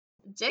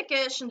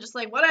dickish and just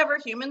like, whatever,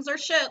 humans are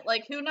shit,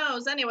 like who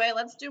knows, anyway,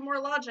 let's do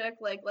more logic,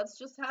 like let's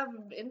just have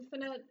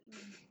infinite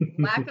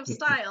lack of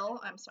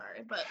style. I'm sorry,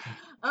 but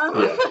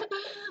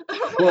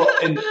well,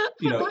 and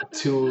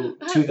to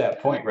that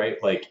point, right,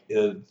 like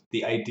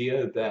the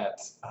idea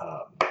that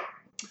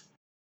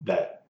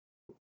that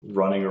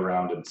running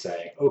around and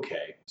saying,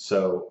 okay,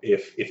 so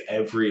if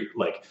every,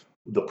 like,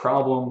 the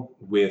problem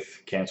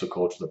with cancel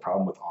culture, the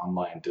problem with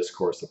online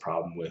discourse, the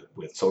problem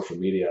with social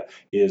media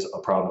is a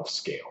problem of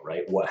scale,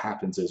 right? What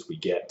happens is we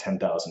get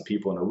 10,000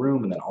 people in a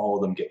room and then all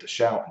of them get to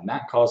shout, and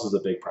that causes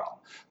a big problem.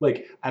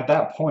 Like at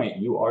that point,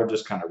 you are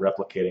just kind of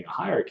replicating a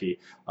hierarchy,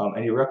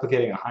 and you're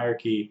replicating a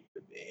hierarchy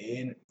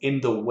in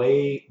the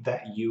way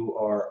that you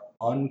are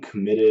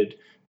uncommitted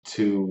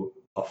to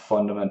a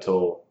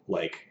fundamental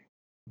like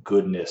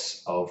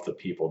goodness of the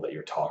people that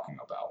you're talking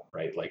about,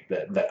 right? Like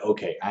that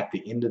okay, at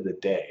the end of the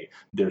day,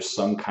 there's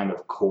some kind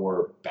of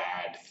core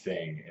bad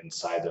thing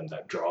inside them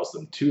that draws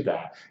them to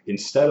that,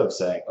 instead of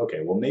saying,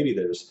 okay, well maybe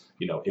there's,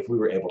 if we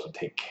were able to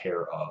take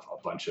care of a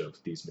bunch of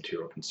these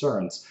material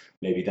concerns,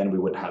 maybe then we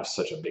wouldn't have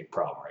such a big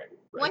problem, right?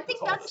 Well, I With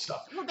think all this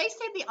stuff. well, they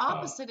say the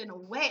opposite in a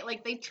way.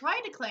 Like they try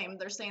to claim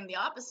they're saying the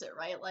opposite,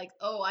 right? Like,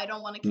 oh, I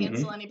don't want to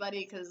cancel Mm-hmm.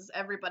 anybody because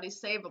everybody's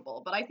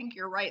savable. But I think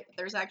you're right.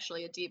 There's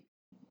actually a deep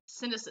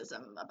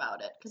cynicism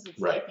about it, because it's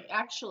Right. like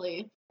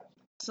actually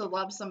to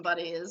love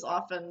somebody is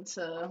often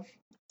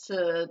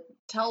to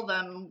tell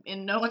them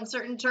in no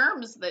uncertain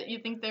terms that you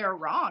think they are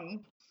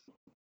wrong.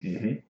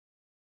 Mm-hmm.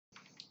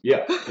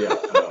 Yeah.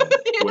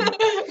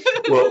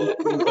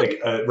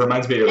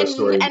 Reminds me of a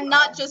story. And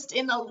not just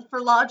for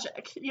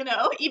logic,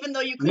 even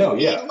though you could No,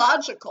 be yeah.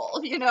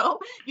 logical, you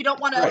don't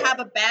want to Right. have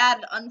a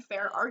bad,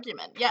 unfair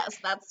argument. Yes,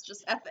 that's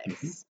just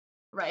ethics,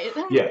 right?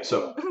 Yeah,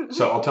 so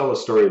I'll tell a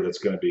story that's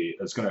going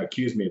to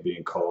accuse me of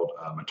being called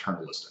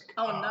maternalistic.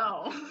 Oh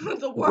no,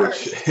 the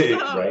worst.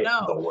 Right,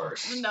 No. the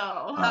worst.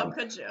 No, how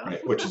could you?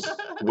 Right, which is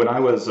when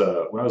I was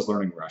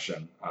learning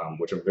Russian,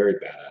 which I'm very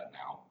bad at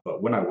now.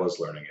 But when I was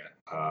learning it,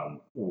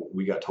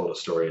 we got told a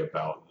story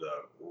about the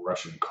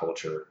Russian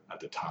culture at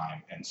the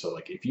time, and so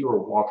like if you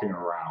were walking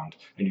around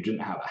and you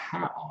didn't have a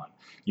hat on,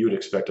 you would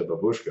expect a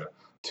babushka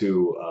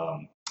to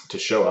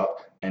show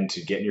up and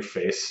to get in your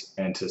face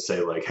and to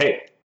say like,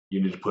 hey,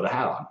 you need to put a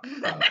hat on.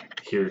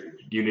 Here,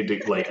 you need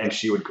to and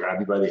she would grab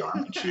you by the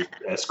arm and she'd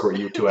escort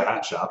you to a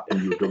hat shop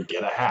and you would go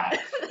get a hat,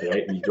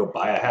 right? And you go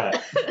buy a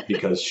hat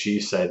because she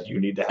said you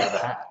need to have a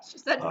hat. She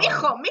said,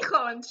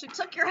 Mijo, and she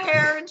took your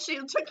hair and she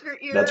took your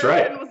ear. That's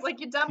right. And was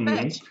like, you dumb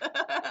bitch.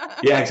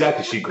 Yeah,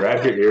 exactly. She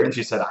grabbed your ear and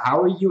she said, how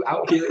are you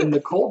out here in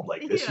the cold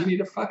like this? You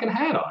need a fucking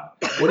hat on.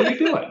 What are you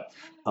doing?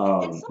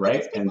 And some right?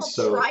 of these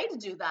people try to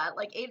do that,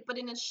 but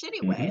in a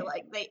shitty way.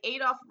 Like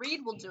Adolf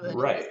Reed will do it in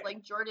this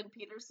like Jordan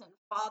Peterson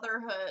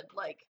fatherhood,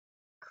 like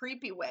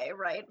creepy way,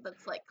 right?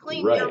 That's like,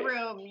 clean your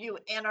room, you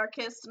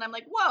anarchist. And I'm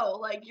like, whoa,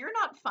 like you're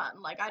not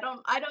fun. Like I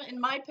don't in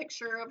my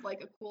picture of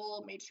like a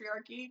cool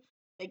matriarchy,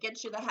 they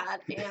get you the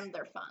hat and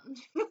they're fun.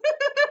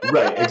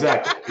 Right,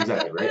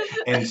 exactly, right?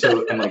 And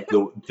so, and like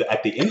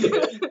at the end of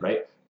it,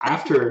 right,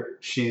 after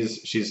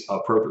she's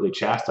appropriately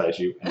chastised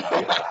you and now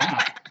you have a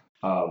hat,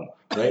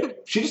 right,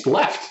 she just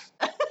left.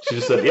 She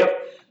just said, yep,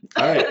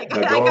 all right,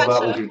 now go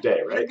about with your day,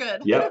 right? You're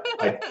good. Yep,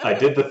 I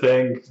did the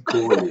thing,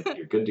 cool,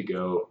 you're good to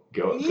go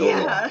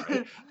along,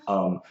 right?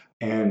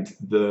 And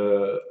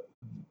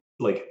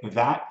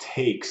that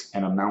takes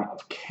an amount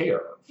of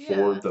care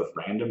for the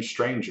random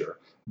stranger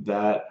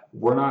that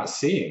we're not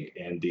seeing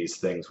in these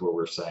things where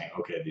we're saying,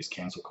 okay, these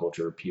cancel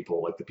culture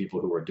people, like the people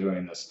who are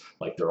doing this,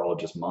 like they're all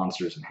just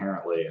monsters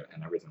inherently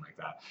and everything like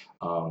that,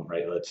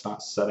 right? It's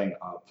not setting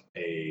up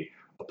a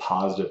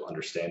positive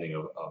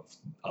understanding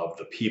of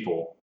the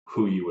people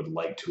who you would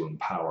like to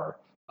empower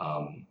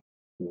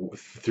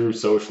through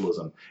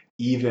socialism,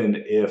 even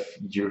if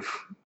you've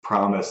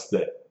promised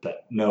that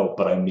no,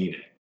 but I mean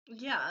it.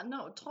 Yeah,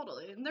 no,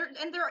 totally. And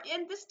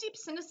this deep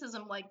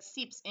cynicism like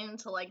seeps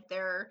into like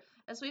their,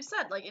 as we've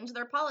said, like into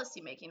their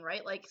policy making,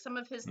 right? Like some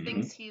of his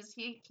things he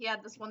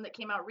had this one that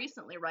came out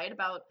recently, right?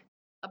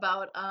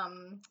 About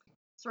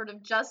sort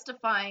of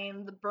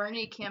justifying the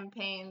Bernie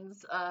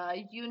campaign's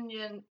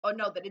union. Oh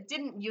no, that it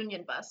didn't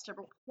union bust. Or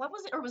what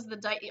was it? Or was the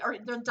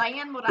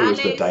Diane Morales?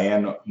 It was the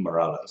Diane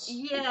Morales.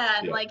 Yeah,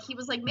 and like he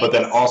was like. But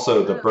then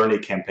also the Bernie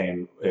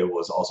campaign, it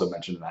was also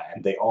mentioned in that,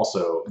 and they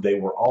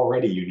were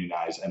already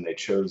unionized and they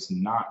chose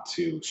not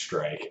to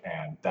strike,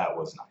 and that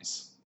was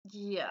nice.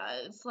 Yeah,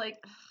 it's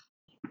like,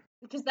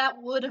 because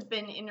that would have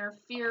been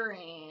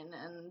interfering,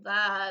 and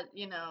that,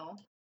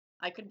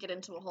 I could get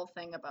into a whole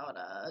thing about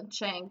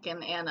Cenk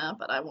and Anna,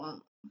 but I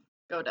won't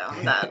go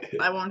down that.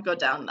 I won't go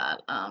down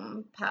that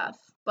path.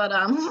 But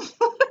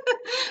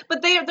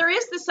but there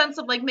is this sense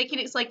of like making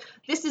it's like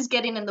this is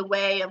getting in the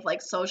way of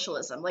like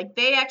socialism. Like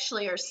they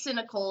actually are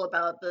cynical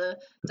about the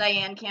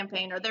Diane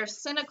campaign, or they're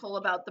cynical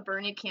about the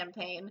Bernie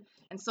campaign,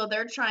 and so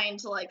they're trying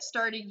to like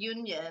start a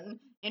union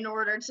in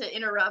order to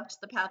interrupt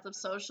the path of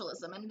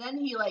socialism. And then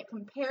he like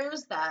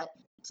compares that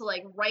to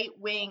like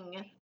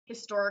right-wing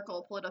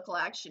historical political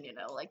action,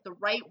 like the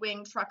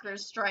right-wing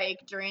truckers strike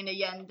during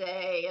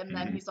Allende, and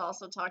then he's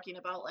also talking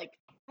about like,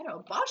 I don't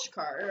know,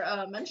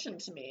 Boschkar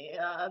mentioned to me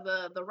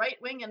the right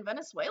wing in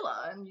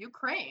Venezuela and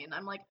Ukraine.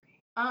 I'm like,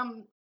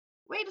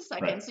 Wait a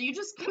second. Right. So you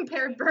just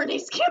compared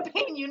Bernie's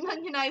campaign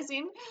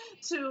unionizing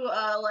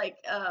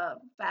to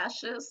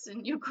fascists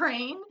in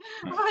Ukraine,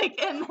 like,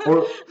 and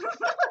Or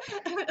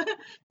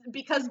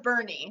because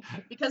Bernie,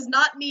 because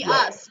not me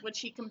right. us, which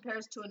he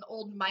compares to an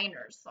old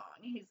Miners song.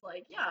 He's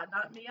like, yeah,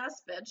 not me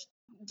us, bitch.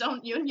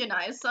 Don't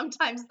unionize.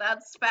 Sometimes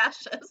that's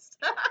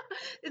fascist.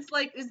 It's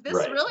like, is this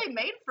Right. really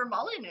made for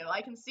Molyneux?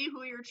 I can see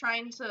who you're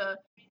trying to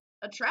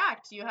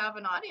attract. You have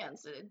an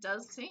audience. It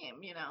does seem,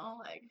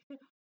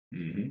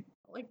 Hmm.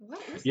 like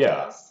what is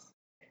Yeah. this?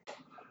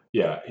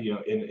 Yeah.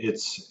 And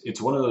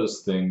it's one of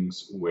those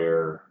things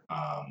where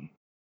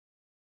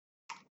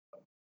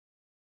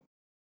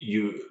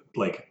you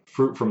like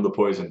fruit from the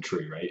poison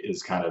tree, right?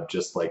 Is kind of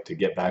just like, to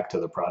get back to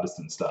the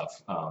Protestant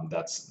stuff.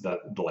 That's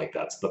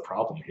the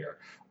problem here.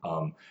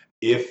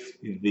 If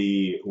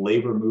the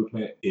labor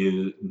movement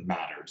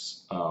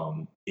matters,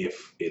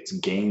 if its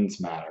gains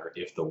matter,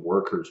 if the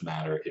workers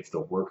matter, if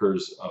the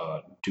workers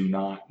do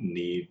not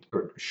need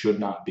or should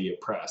not be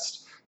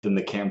oppressed, then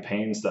the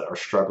campaigns that are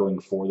struggling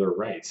for their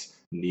rights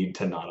need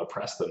to not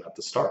oppress them at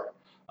the start.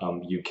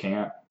 You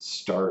can't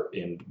start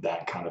in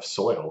that kind of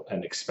soil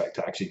and expect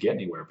to actually get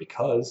anywhere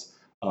because,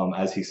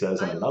 as he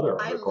says in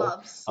another I article,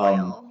 love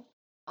soil.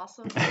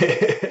 Also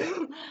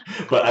food.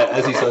 but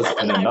as he says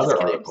in No, I'm just another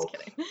kidding. I'm just article,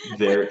 kidding.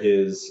 there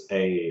is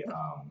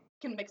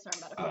Can mix our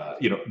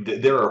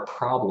metaphors. there are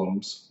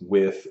problems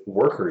with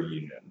worker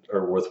union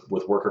or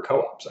with worker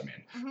co-ops. I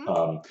mean,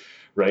 Hmm.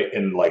 right,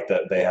 and like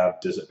that they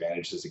have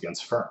disadvantages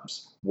against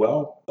firms.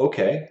 Well,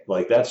 okay,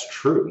 like that's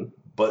true,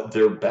 but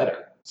they're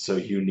better. So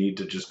you need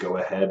to just go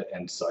ahead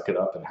and suck it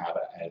up and have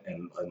it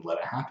and let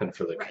it happen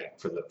for Right.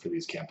 for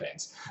these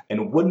campaigns.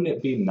 And wouldn't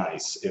it be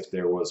nice if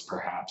there was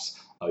perhaps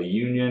a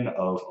union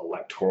of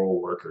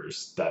electoral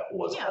workers that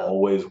was Yeah.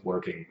 always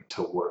working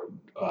to work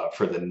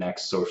for the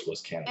next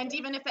socialist candidate? And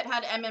even if it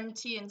had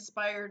MMT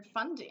inspired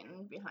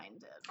funding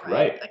behind it, right?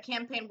 Right. A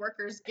campaign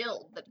workers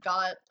guild that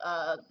got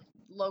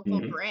local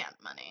Hmm.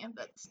 grant money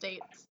that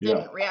states Yeah.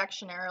 didn't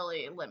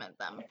reactionarily limit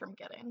them from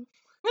getting.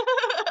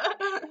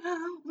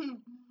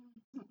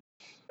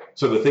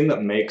 So the thing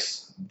that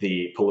makes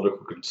the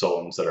political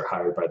consultants that are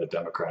hired by the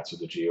Democrats or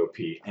the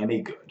GOP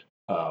any good,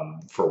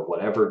 for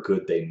whatever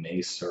good they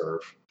may serve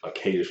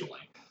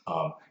occasionally,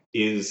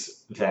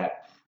 is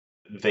that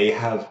they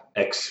have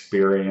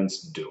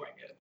experience doing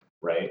it,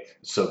 right?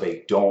 So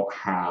they don't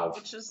have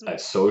Which is, a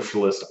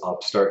socialist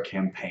upstart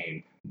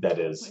campaign that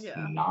is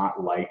yeah.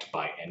 not liked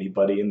by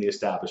anybody in the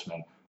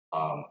establishment,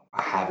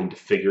 having to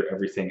figure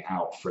everything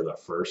out for the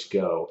first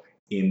go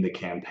in the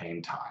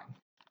campaign time.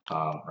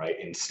 Right.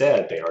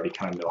 Instead, they already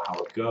kind of know how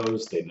it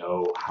goes. They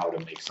know how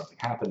to make something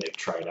happen. They've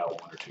tried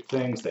out one or two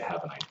things. They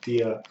have an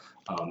idea.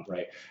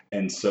 Right.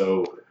 And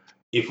so,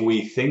 if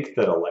we think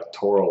that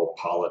electoral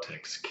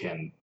politics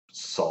can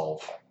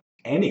solve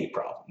any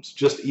problems,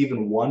 just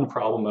even one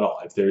problem at all,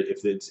 if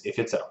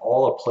it's at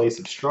all a place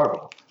of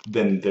struggle,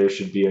 then there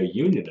should be a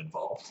union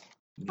involved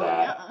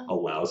that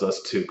allows us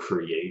to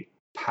create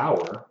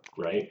power.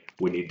 Right.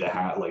 We need to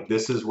have, like,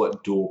 this is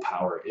what dual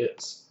power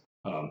is.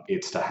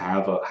 It's to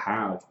have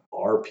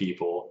our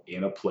people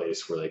in a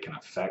place where they can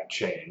affect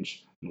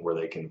change and where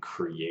they can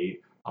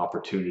create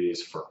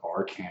opportunities for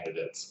our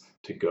candidates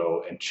to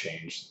go and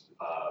change,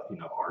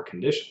 our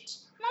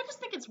conditions. I just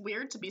think it's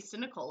weird to be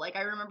cynical. Like,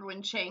 I remember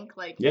when Cenk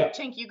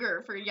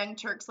Uygur for Young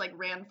Turks, like,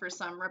 ran for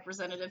some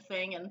representative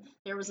thing, and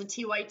there was a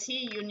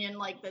TYT union,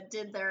 like, that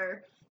did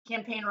their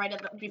campaign right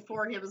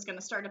before he was going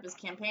to start up his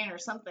campaign or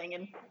something,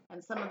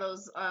 and some of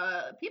those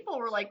people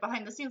were, like,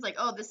 behind the scenes, like,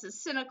 oh, this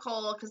is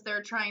cynical because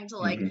they're trying to,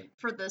 like,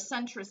 for the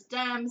centrist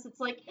Dems. It's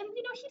like, and,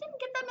 he didn't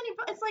get that many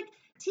votes. It's like,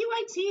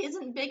 TYT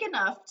isn't big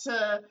enough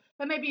to,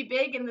 that may be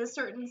big in this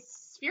certain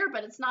sphere,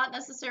 but it's not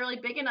necessarily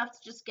big enough to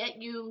just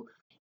get you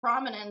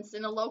prominence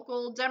in a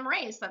local Dem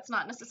race. That's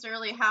not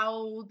necessarily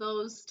how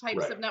those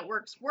types of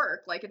networks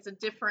work. Like, it's a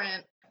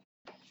different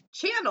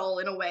channel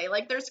in a way.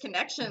 Like, there's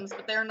connections,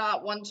 but they're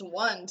not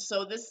one-to-one.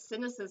 So this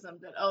cynicism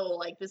that, oh,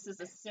 like, this is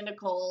a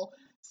cynical,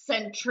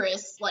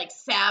 centrist, like,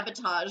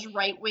 sabotage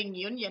right-wing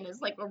union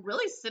is, like, a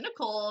really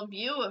cynical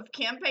view of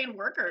campaign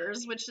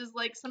workers, which is,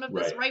 like, some of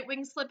this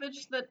right-wing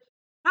slippage that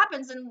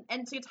happens.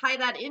 And to tie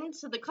that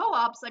into the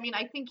co-ops, I mean,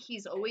 I think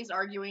he's always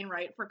arguing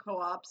right for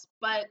co-ops,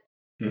 but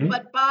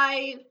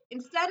by,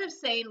 instead of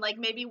saying, like,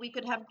 maybe we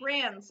could have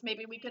grants,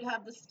 maybe we could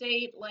have the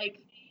state,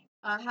 like,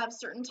 have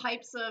certain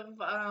types of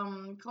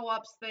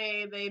co-ops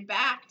they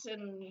backed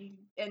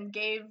and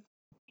gave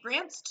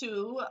grants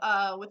to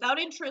without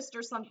interest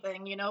or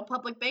something,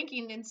 public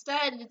banking.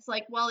 Instead, it's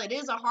like, well, it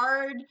is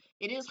hard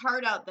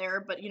out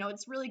there, but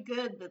it's really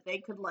good that they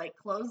could, like,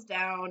 close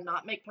down,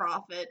 not make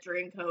profit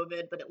during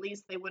COVID, but at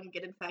least they wouldn't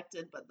get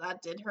infected. But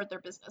that did hurt their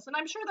business, and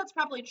I'm sure that's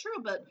probably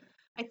true, but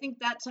I think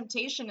that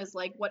temptation is,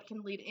 like, what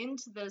can lead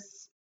into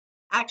this.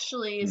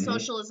 Actually,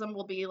 socialism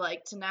will be,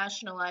 like, to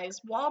nationalize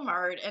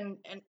Walmart,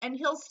 and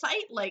he'll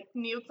cite, like,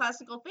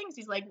 neoclassical things.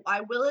 He's like,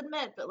 I will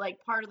admit that, like,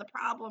 part of the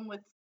problem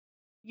with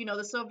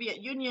the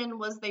Soviet Union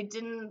was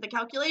the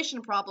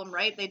calculation problem,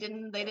 right? They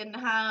didn't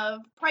have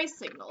price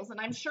signals, and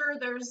I'm sure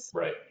there's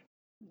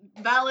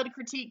valid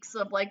critiques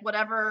of like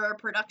whatever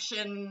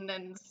production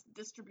and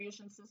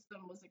distribution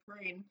system was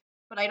occurring.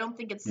 But I don't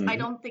think I Mm-hmm.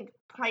 don't think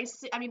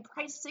price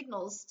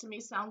signals to me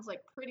sounds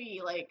like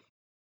pretty like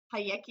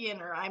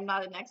Hayekian, or I'm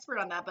not an expert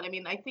on that, but I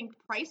mean, I think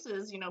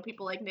prices,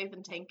 people like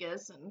Nathan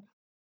Tankis and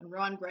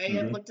Ron Gray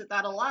have Mm-hmm. looked at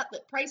that a lot,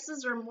 that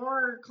prices are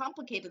more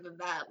complicated than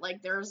that.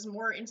 Like, there's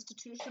more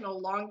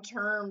institutional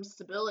long-term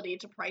stability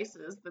to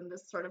prices than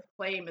this sort of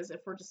claim as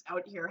if we're just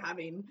out here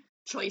having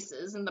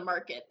choices in the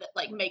market that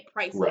like make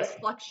prices Right.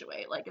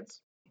 fluctuate. Like,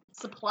 it's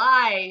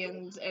supply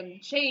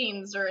and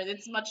chains, or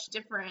it's much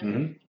different,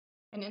 Mm-hmm.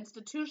 and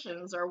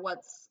institutions are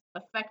what's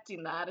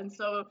affecting that. And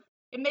so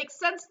it makes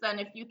sense then,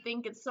 if you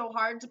think it's so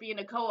hard to be in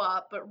a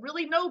co-op, but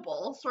really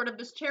noble, sort of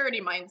this charity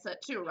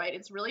mindset too, right?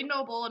 It's really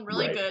noble and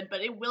really Right. good,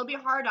 but it will be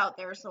hard out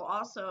there. So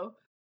also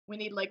we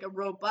need like a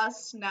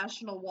robust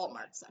national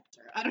Walmart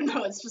sector. I don't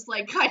know. It's just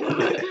like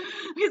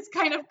it's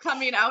kind of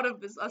coming out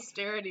of this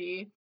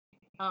austerity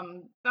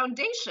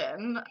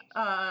foundation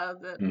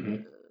that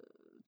Mm-hmm.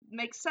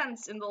 makes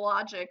sense in the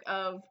logic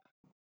of,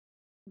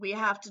 we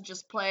have to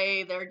just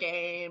play their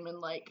game and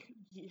like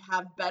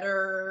have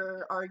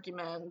better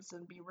arguments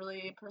and be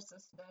really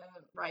persistent,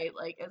 right?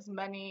 Like, as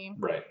many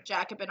Right.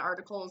 Jacobin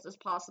articles as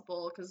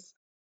possible, because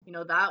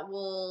that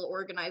will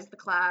organize the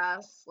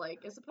class,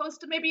 like, as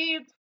opposed to maybe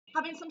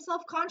having some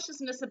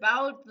self-consciousness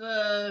about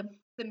the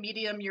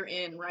medium you're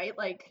in, right?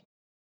 Like,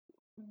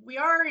 we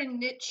are in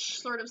niche,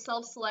 sort of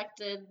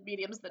self-selected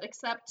mediums that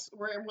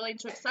we're willing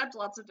to accept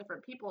lots of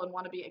different people and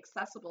want to be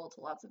accessible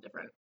to lots of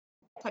different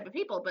type of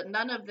people, but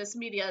none of this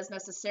media is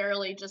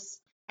necessarily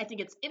just, I think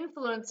it's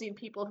influencing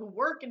people who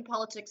work in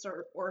politics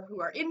or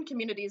who are in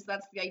communities.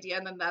 That's the idea,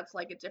 and then that's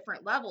like at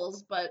different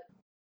levels. But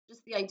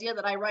just the idea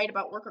that I write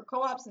about worker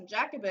co-ops and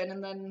Jacobin,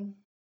 and then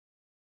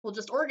we'll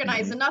just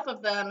organize Mm-hmm. enough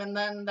of them, and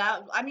then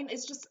that, I mean,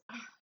 it's just,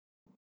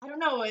 I don't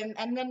know,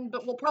 and then,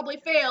 but we'll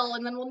probably fail,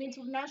 and then we'll need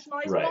to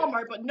nationalize Right.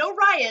 Walmart, but no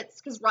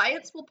riots, because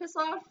riots will piss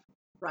off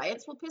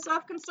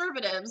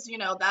conservatives,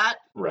 that.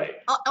 Right.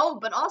 Oh,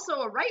 but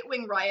also a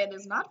right-wing riot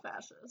is not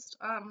fascist.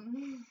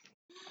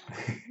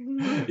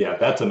 Yeah,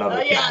 that's another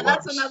can Yeah, of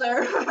that's worms.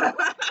 another.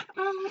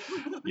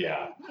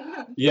 Yeah.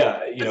 Yeah,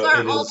 That's our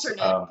it is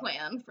alternate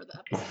plan for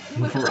the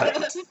right.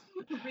 episode.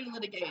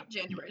 Relitigate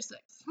January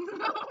 6th.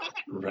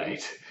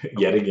 Right.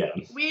 Yet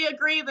again. We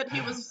agree that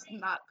he was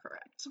not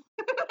correct.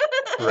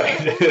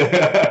 Right.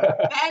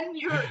 Ben,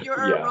 you're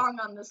Yeah. wrong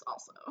on this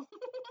also.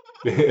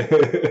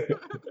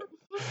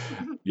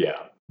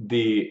 Yeah.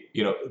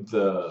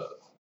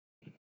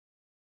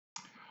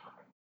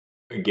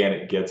 Again,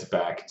 it gets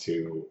back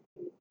to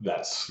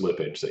that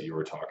slippage that you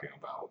were talking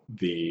about.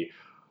 The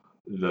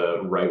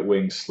right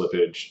wing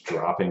slippage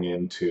dropping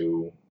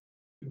into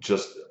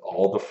just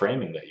all the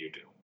framing that you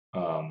do.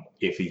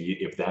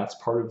 If that's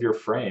part of your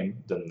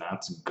frame, then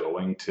that's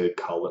going to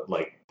color,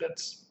 like,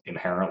 that's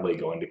inherently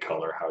going to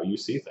color how you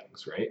see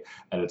things, right?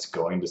 And it's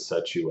going to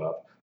set you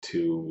up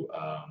to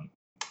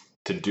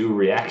do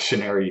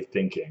reactionary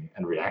thinking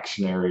and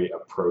reactionary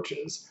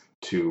approaches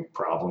to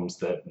problems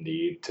that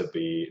need to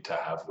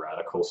have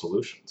radical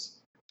solutions.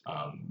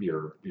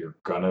 You're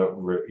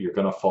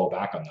gonna fall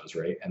back on those,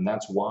 right? And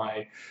that's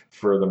why,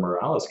 for the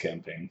Morales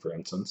campaign, for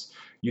instance,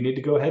 you need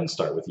to go ahead and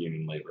start with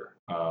union labor,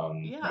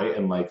 Yeah, right?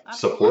 And like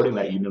supporting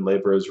that absolutely. union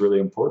labor is really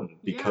important,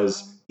 Yeah.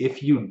 because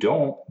if you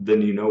don't,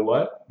 then you know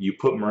what? You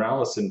put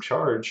Morales in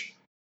charge,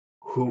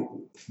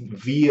 who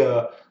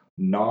via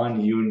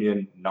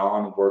non-union,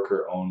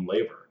 non-worker-owned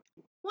labor,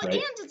 Well, right?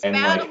 and it's And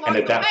bad like, and along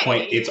at the that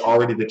point, it's way.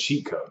 already the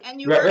cheat code. And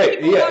you Right, hurt right,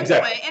 people yeah, along the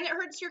exactly. way, and it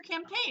hurts your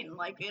campaign.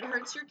 Like, it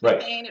hurts your Right,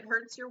 campaign, it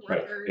hurts your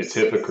right. workers. It's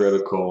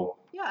hypocritical.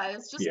 Yeah,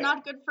 it's just Yeah,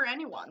 not good for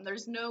anyone.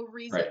 There's no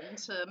reason right.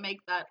 to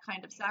make that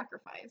kind of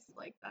sacrifice.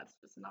 Like, that's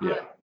just Yeah.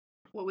 not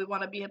what we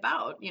want to be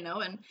about,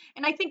 and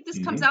I think this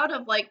comes Mm-hmm. out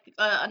of like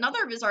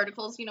another of his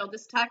articles,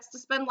 this tax to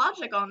spend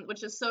logic, on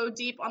which is so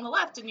deep on the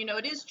left. And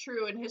it is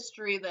true in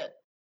history that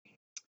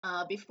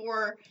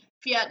before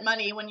fiat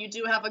money, when you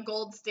do have a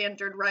gold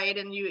standard, right,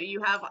 and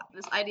you have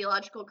this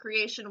ideological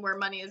creation where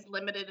money is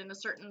limited in a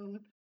certain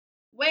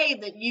way,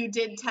 that you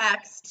did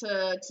tax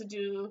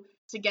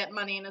to get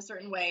money in a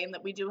certain way, and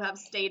that we do have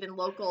state and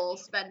local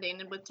spending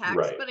and with tax.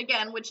 Right. But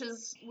again, which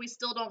is, we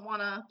still don't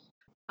want to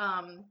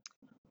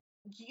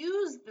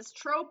use this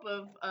trope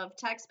of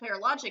taxpayer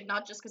logic,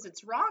 not just because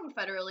it's wrong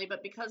federally,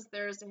 but because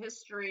there's a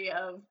history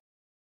of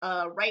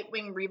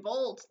right-wing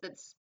revolt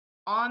that's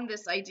on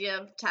this idea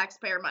of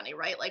taxpayer money,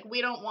 right? Like, we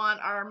don't want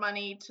our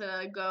money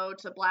to go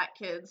to black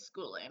kids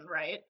schooling,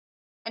 right?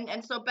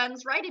 And so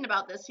Ben's writing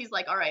about this. He's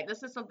like, all right,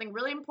 this is something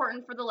really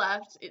important for the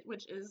left,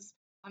 which is,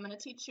 I'm going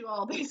to teach you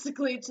all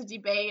basically to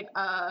debate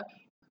a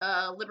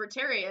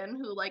libertarian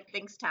who like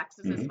thinks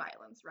taxes is Mm-hmm.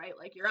 violence, right?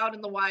 Like, you're out in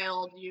the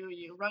wild,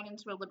 you run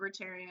into a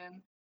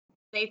libertarian,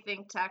 they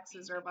think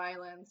taxes are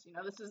violence.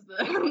 This is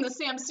the the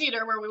Sam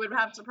Cedar, where we would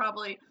have to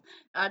probably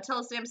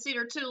tell Sam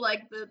Cedar too,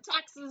 like, the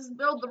taxes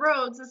build the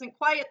roads isn't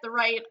quite the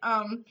right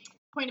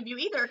point of view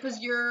either, because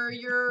you're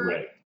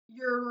Right.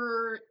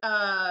 you're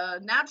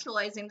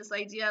naturalizing this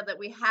idea that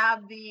we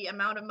have the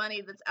amount of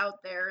money that's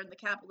out there in the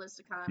capitalist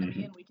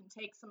economy and we can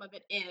take some of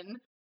it in,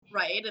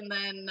 right? And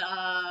then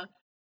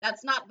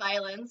that's not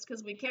violence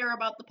because we care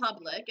about the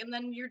public. And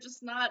then you're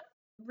just not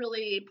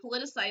really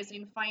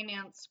politicizing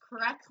finance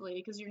correctly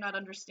because you're not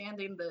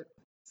understanding that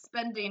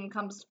spending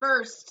comes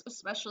first,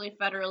 especially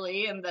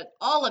federally, and that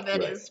all of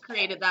it Right. is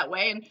created that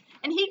way.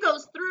 And he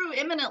goes through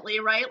imminently,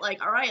 right?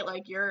 Like, all right,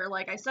 like you're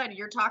like I said,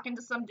 you're talking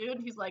to some dude,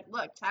 and he's like,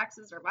 look,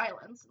 taxes are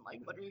violence, and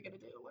like, what are you gonna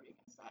do? What are you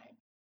gonna say?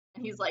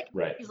 And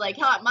Right. he's like,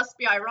 huh, it must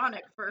be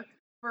ironic for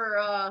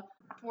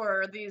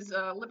these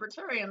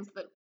libertarians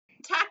that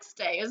tax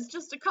day is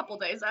just a couple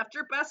days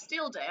after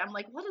Bastille Day. I'm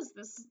like, what is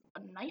this? A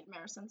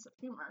nightmare sense of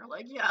humor?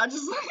 Like, yeah,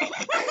 just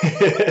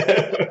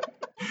like.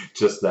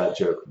 Just that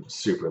joke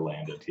super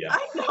landed. Yeah,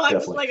 I know. I'm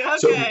just definitely.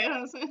 like, okay,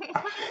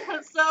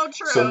 that's so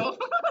true.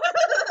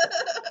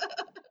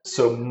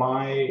 So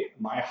my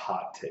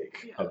hot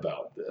take Yeah.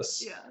 about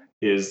this Yeah.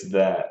 is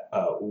that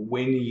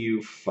when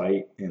you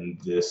fight in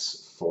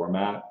this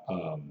format,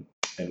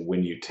 and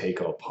when you take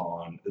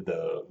upon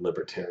the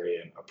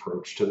libertarian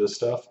approach to this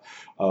stuff,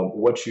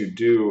 what you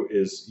do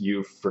is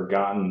you've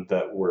forgotten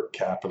that we're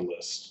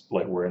capitalist,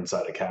 like we're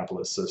inside a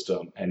capitalist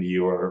system, and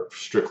you are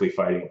strictly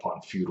fighting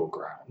upon feudal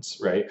grounds,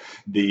 right?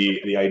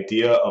 The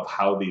idea of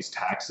how these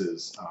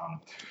taxes,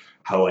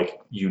 how like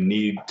you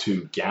need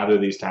to gather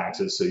these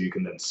taxes so you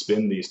can then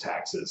spend these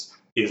taxes,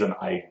 is an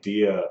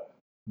idea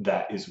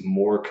that is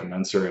more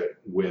commensurate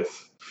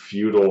with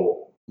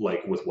feudal,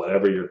 like with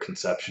whatever your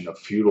conception of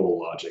feudal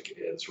logic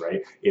is,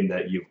 right? In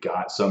that you've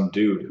got some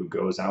dude who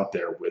goes out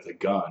there with a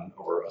gun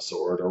or a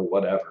sword or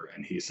whatever,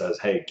 and he says,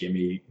 hey, give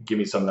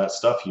me some of that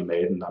stuff you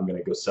made, and I'm going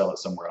to go sell it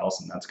somewhere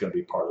else, and that's going to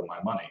be part of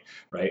my money,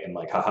 right? And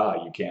like,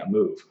 haha, you can't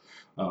move.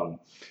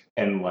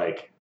 And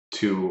like,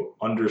 to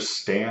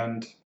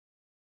understand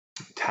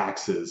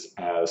taxes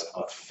as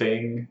a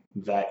thing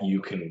that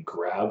you can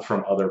grab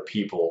from other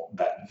people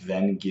that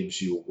then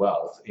gives you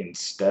wealth,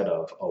 instead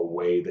of a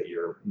way that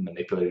you're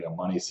manipulating a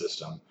money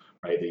system,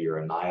 right? That you're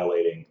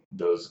annihilating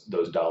those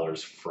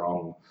dollars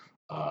from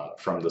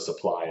the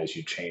supply as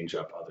you change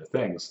up other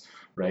things,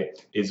 right?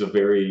 Is a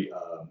very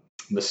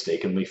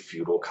mistakenly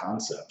feudal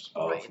concept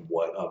of Right.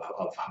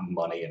 of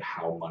money and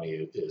how money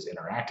is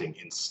interacting,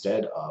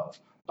 instead of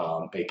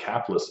a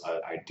capitalist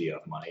idea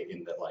of money,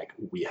 in that like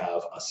we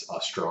have a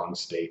strong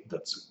state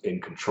that's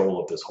in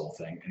control of this whole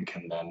thing and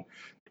can then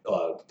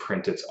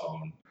print its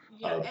own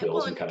Yeah,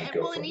 bills and kind of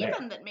go and from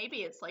even there. that maybe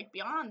it's like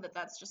beyond that.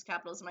 That's just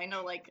capitalism. I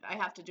know, like I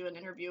have to do an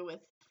interview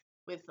with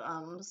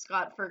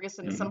Scott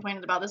Ferguson at some Mm-hmm.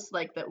 point about this.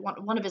 Like that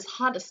one of his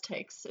hottest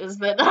takes is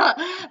that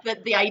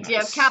that the idea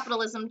of Nice.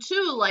 capitalism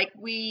too, like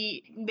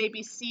we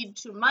maybe cede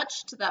too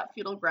much to that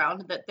feudal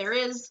ground. That there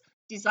is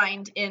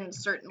designed in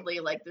certainly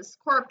like this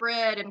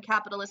corporate and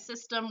capitalist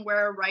system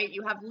where, right,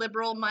 you have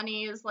liberal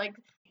money is like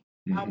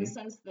the Mm-hmm.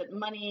 sense that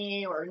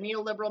money, or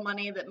neoliberal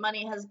money, that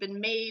money has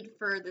been made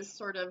for this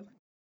sort of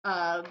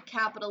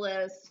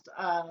capitalist,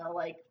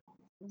 like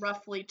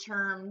roughly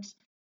termed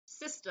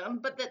system,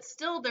 but that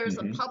still there's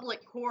a Mm-hmm.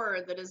 public core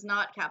that is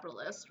not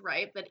capitalist,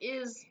 right?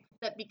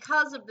 That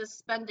because of this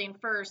spending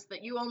first,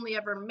 that you only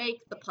ever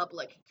make the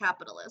public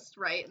capitalist,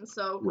 right? And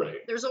so Right.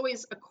 there's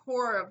always a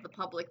core of the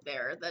public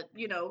there that,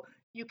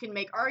 you can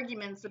make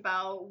arguments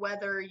about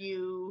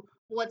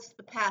what's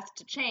the path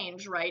to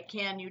change, right?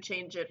 Can you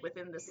change it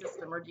within the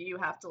system, or do you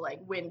have to like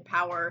win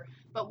power?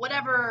 But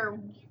whatever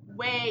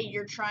way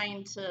you're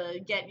trying to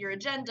get your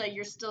agenda,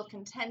 you're still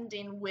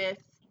contending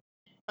with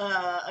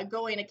a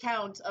going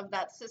account of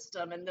that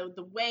system, and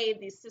the way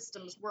these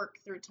systems work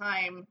through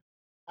time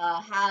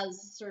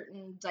has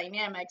certain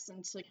dynamics.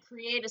 And to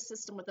create a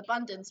system with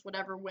abundance,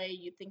 whatever way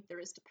you think there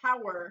is to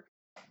power,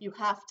 you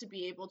have to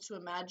be able to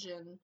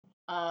imagine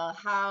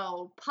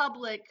how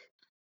public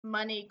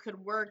money could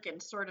work,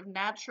 and sort of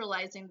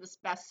naturalizing this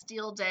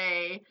Bastille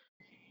Day,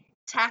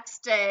 tax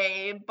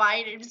day,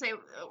 Biden say,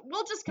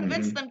 we'll just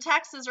convince Mm-hmm. them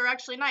taxes are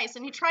actually nice.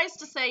 And he tries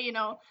to say,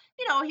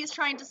 he's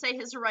trying to say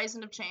his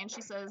horizon of change.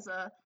 He says,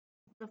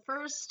 the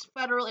first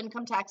federal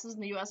income taxes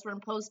in the U.S. were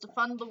imposed to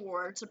fund the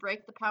war, to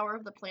break the power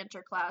of the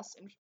planter class,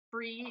 and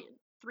free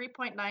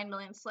 3.9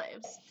 million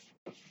slaves.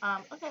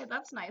 Okay,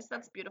 that's nice.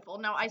 That's beautiful.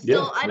 Now,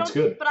 Yeah, that's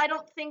good. I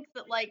don't think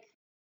that, like,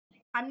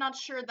 I'm not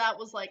sure that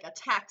was like a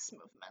tax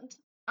movement.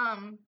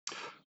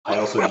 I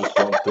also just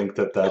don't think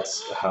that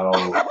that's how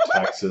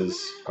taxes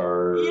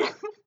are. Yeah.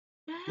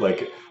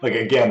 Like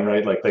again,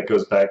 right? Like that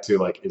goes back to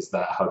like, is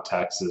that how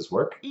taxes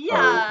work? Or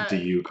Yeah. do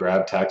you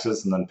grab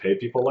taxes and then pay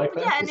people like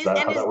that? Yeah, Is that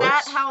how is that that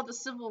works? how the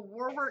Civil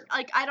War worked?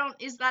 Like, I don't.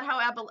 Is that how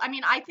I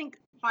mean, I think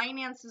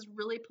finance is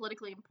really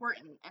politically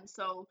important, and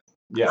so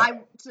Yeah.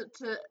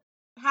 to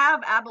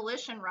have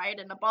abolition, right,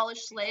 and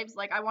abolish slaves.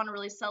 Like, I want to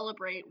really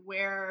celebrate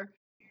where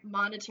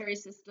monetary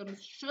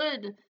systems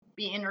should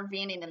be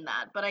intervening in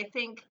that. But I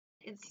think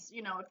it's,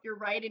 if you're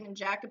writing in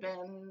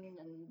Jacobin,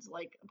 and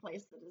like a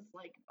place that is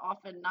like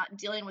often not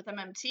dealing with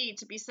MMT,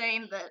 to be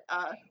saying that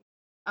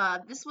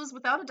This was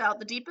without a doubt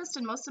the deepest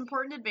and most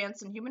important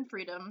advance in human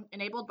freedom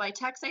enabled by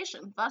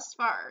taxation thus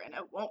far, and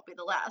it won't be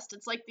the last.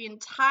 It's like the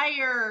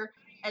entire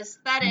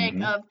aesthetic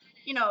Hmm. of,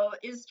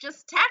 is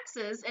just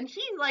taxes, and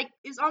he like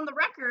is on the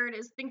record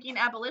is thinking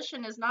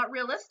abolition is not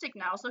realistic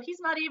now. So he's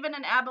not even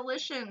an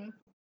abolition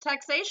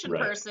taxation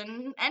Right.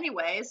 person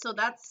anyway, so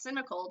that's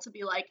cynical to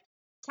be like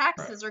Right.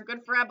 taxes are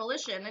good for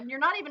abolition, and you're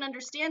not even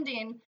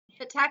understanding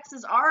that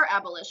taxes are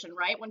abolition,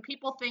 right? When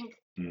people think,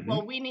 Hmm.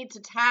 well, we need to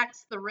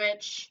tax the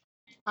rich,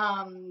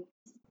 um,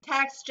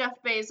 tax Jeff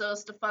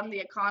Bezos to fund the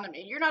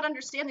economy. You're not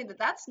understanding that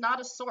that's not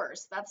a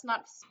source. That's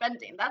not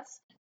spending. That's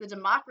the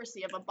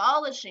democracy of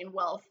abolishing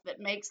wealth that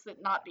makes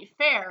it not be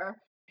fair.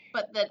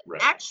 But that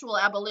Right. actual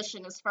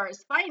abolition, as far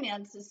as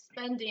finance, is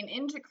spending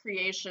into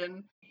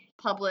creation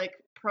public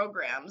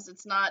programs.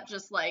 It's not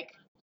just like,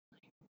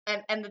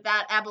 and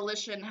that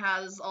abolition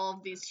has all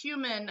of these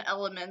human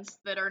elements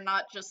that are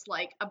not just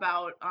like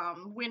about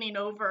winning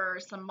over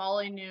some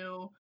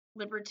Molyneux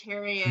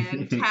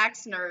libertarian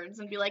tax nerds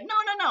and be like, no,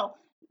 no, no,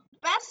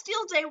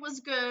 Bastille Day was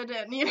good,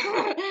 and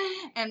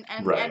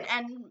Right.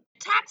 and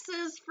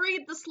taxes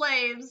freed the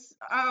slaves.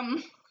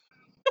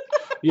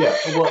 Yeah.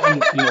 Well,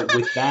 and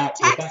with that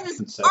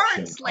Taxes aren't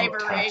conception of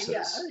slavery. Yeah,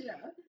 taxes,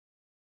 yeah.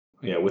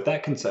 yeah, with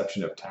that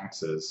conception of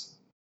taxes,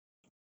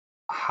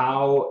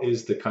 how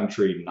is the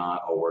country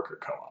not a worker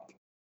co-op?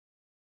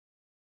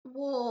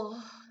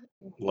 Well,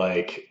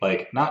 Like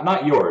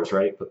not yours,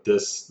 right? But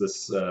this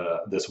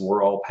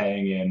we're all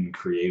paying in,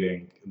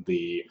 creating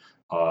the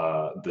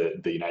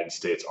United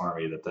States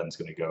Army that then's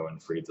going to go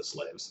and free the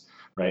slaves,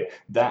 right?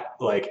 That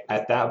like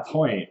at that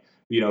point,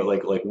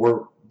 like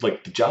we're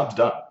like the job's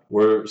done.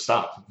 We're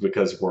stopped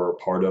because we're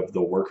part of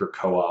the worker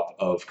co-op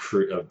of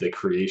the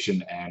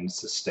creation and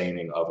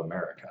sustaining of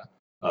America.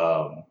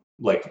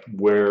 Like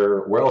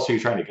where else are you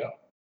trying to go?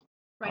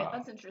 right, Um,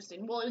 that's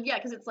interesting. Well, yeah,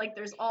 because it's like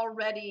there's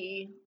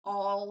already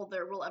all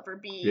there will ever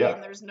be, yeah,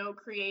 and there's no right.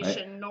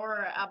 creation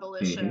nor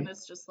abolition. Hmm.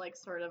 It's just like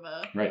sort of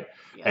a, Right.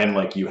 And yeah,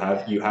 like you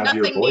have your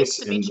nothing needs voice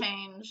to be in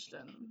changed,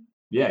 and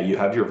yeah, you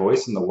have your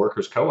voice in the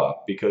workers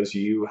co-op because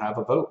you have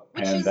a vote,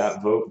 which and is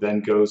that vote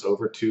then goes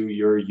over to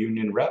your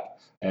union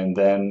rep, and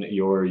then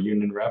your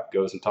union rep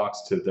goes and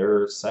talks to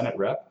their senate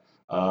rep,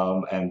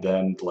 and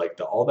then like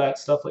all that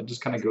stuff like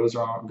just kind of goes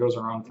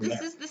around from there.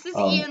 this is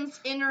Um,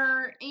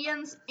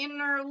 Ian's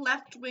inner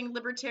left wing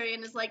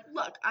libertarian is like,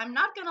 look, I'm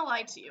not gonna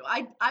lie to you.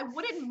 I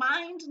wouldn't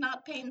mind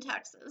not paying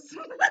taxes.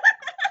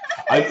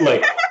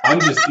 I'm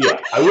just yeah,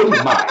 I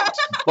wouldn't mind,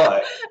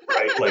 but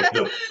right, like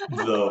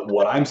the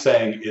what I'm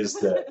saying is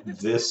that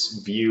this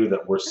view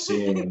that we're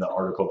seeing in the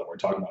article that we're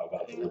talking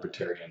about the Yeah.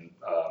 libertarian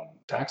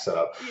tax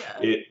setup,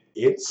 Yeah.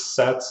 it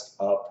sets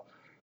up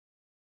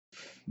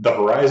the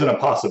horizon of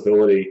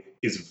possibility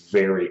is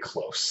very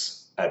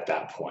close at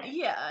that point.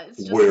 Yeah, it's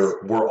just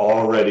We're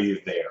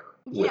already there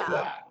with yeah.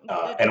 that.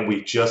 It, And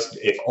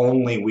if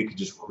only we could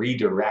just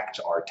redirect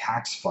our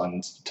tax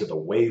funds to the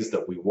ways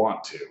that we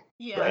want to,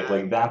 right? yeah.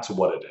 Like that's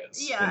what it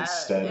is, Yeah,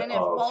 instead and if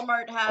of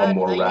Walmart a had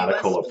more a U.S.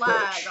 radical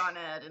flag approach. on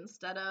it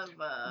instead of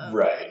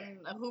Right.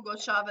 Hugo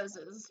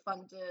Chavez's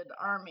funded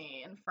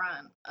army in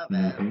front of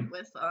it Hmm.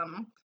 with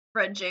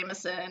Fred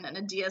Jameson and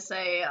a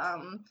DSA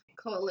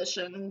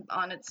coalition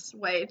on its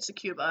way to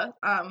Cuba.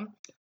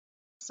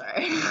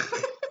 Sorry,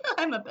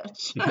 I'm a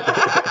bitch.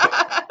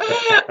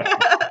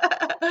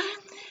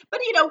 But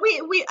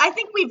we I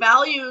think we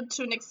value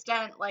to an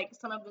extent like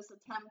some of this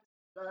attempt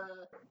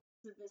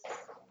to this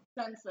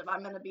sense of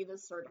I'm going to be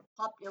this sort of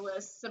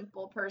populist,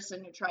 simple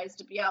person who tries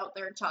to be out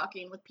there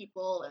talking with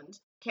people and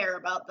care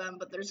about them.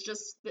 But there's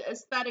just the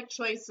aesthetic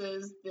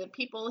choices, the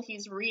people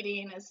he's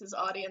reading as his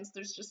audience.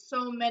 There's just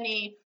so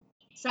many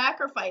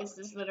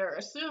sacrifices that are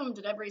assumed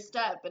at every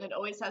step, and it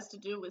always has to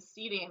do with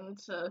ceding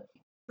to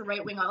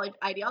right wing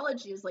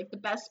ideology is like the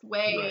best Right.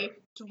 way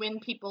to win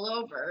people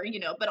over,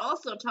 but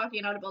also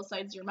talking out of both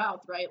sides of your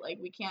mouth, right? Like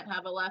we can't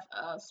have a left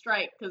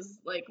strike because,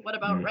 like, what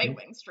about right Hmm.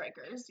 wing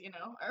strikers,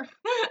 or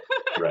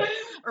Right.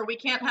 or we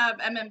can't have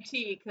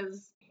MMT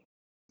because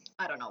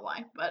I don't know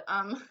why, but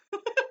I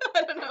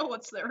don't know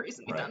what's their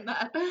reasoning Right. on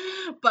that,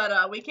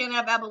 but we can't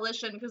have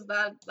abolition because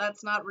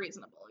that's not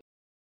reasonable.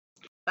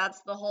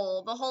 That's the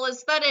whole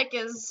aesthetic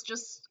is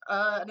just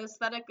an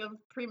aesthetic of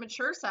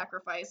premature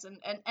sacrifice,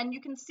 and you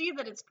can see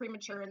that it's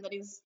premature and that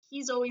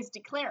he's always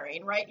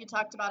declaring, right? You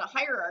talked about a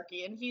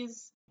hierarchy, and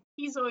he's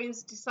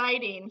always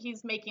deciding,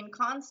 he's making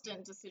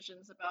constant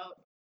decisions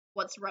about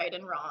what's right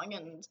and wrong,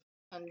 and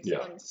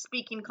Yeah. and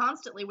speaking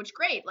constantly, which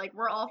great, like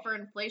we're all for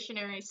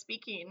inflationary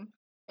speaking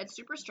at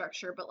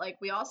superstructure, but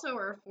like we also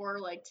are for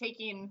like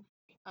taking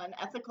an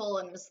ethical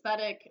and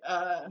aesthetic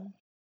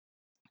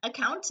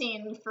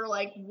accounting for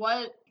like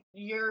what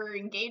your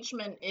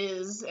engagement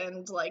is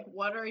and like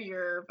what are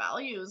your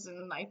values.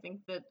 And I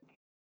think that,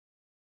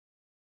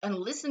 and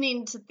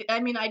listening to I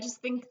mean, I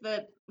just think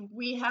that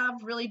we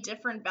have really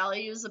different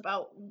values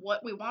about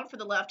what we want for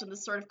the left, and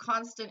this sort of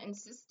constant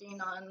insisting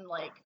on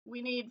like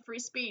we need free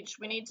speech,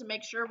 we need to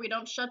make sure we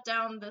don't shut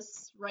down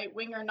this right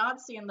winger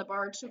Nazi in the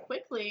bar too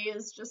quickly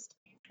is just,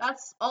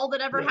 that's all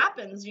that ever Right.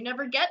 happens. You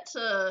never get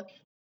to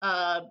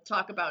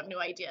talk about new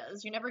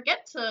ideas. You never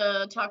get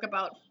to talk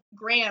about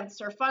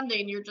grants or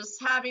funding. You're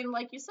just having,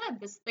 like you said,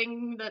 this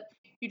thing that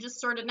you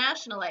just sort of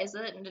nationalize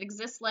it and it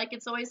exists like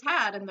it's always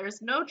had, and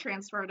there's no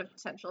transformative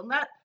potential. And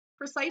that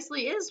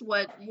precisely is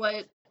what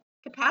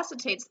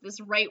capacitates this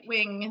right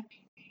wing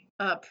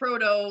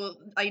proto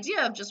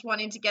idea of just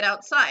wanting to get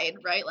outside,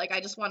 right? Like,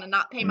 I just want to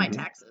not pay my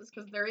taxes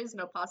because there is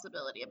no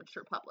possibility of a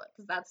true public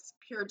because that's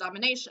pure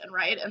domination,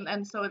 right?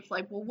 And so it's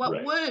like, well,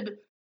 what would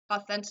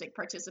authentic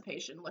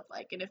participation look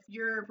like? And if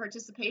your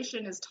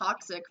participation is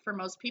toxic for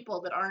most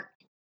people that aren't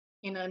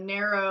in a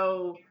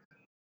narrow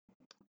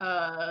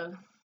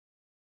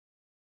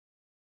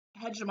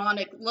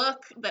hegemonic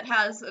look that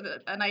has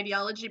an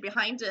ideology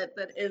behind it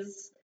that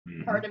is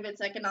part of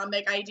its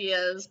economic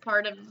ideas,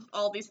 part of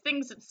all these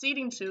things it's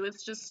ceding to,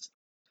 it's just,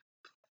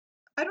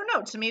 I don't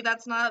know, to me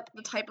that's not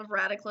the type of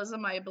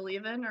radicalism I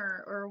believe in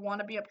or want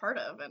to be a part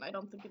of, and I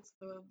don't think it's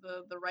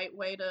the right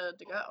way to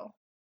go.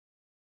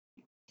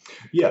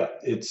 Yeah,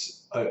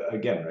 it's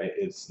again, right?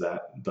 It's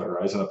that the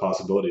horizon of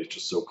possibility is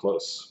just so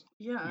close.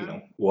 Yeah. You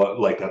know, what,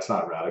 like, that's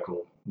not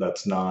radical.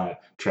 That's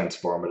not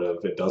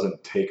transformative. It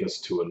doesn't take us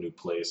to a new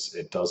place.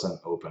 It doesn't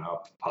open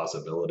up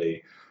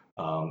possibility.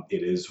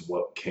 It is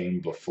what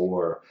came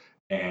before,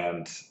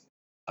 and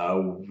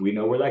we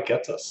know where that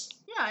gets us.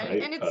 Yeah,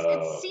 right? and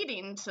it's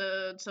ceding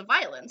to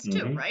violence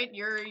too, right?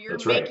 You're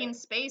That's making right.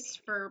 space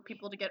for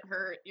people to get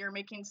hurt. You're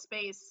making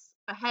space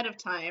ahead of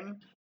time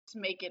to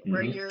make it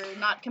where you're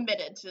not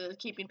committed to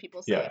keeping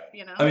people safe,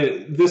 you know? I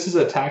mean, this is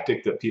a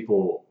tactic that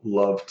people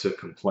love to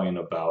complain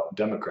about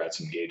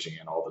Democrats engaging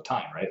in all the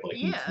time, right? Like,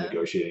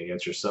 negotiating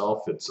against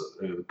yourself. It's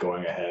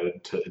going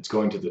ahead to, it's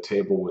going to the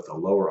table with a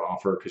lower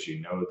offer because you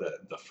know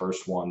that the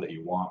first one that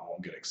you want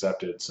won't get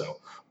accepted. So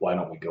why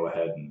don't we go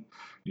ahead and,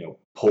 you know,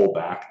 pull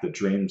back the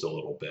dreams a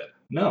little bit?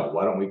 No,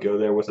 why don't we go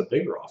there with a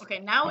bigger offer? Okay,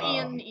 now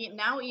Ian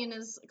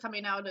is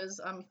coming out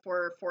as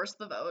for force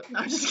the vote. No,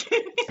 I'm just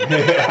kidding.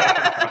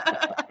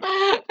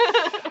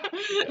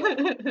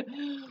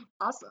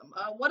 Awesome.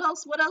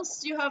 What else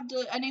do you have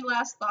any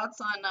last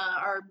thoughts on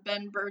our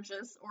Ben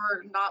Burgess,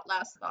 or not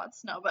last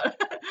thoughts? No, but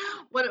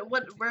where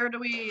do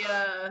we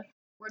want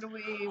to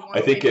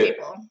leave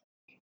people?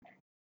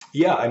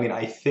 Yeah, I mean,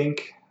 I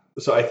think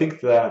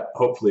that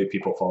hopefully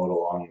people followed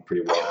along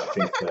pretty well. I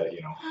think that,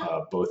 you know,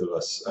 both of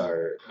us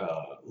are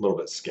a little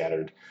bit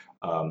scattered,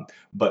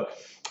 but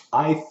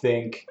I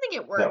think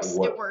it works.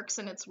 It works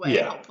in its way.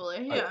 Yeah,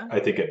 hopefully, yeah. I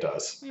think it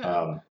does.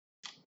 Yeah.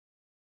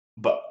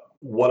 But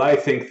what I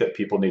think that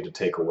people need to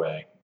take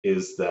away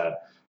is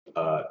that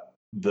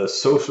the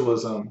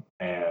socialism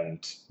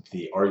and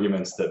the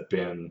arguments that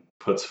Ben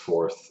puts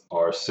forth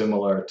are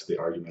similar to the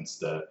arguments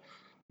that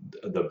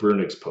the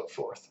Brunigs put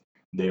forth.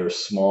 They are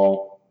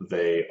small,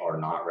 they are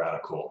not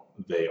radical,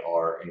 they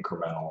are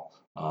incremental,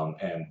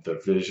 and the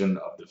vision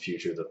of the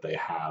future that they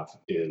have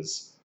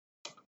is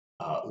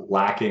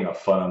lacking a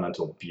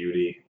fundamental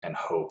beauty and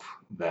hope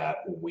that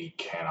we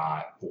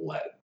cannot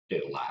let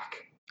it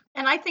lack.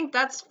 And I think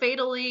that's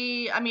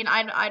fatally, I mean,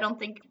 I don't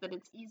think that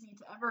it's easy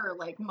to ever,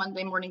 like,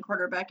 Monday morning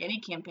quarterback any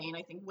campaign.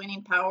 I think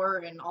winning power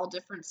in all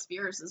different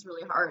spheres is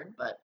really hard,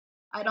 but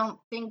I don't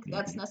think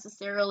that's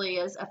necessarily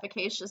as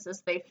efficacious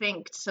as they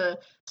think to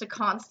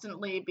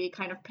constantly be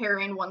kind of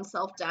paring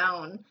oneself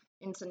down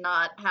into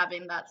not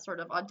having that sort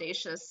of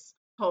audacious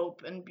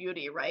hope and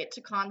beauty, right?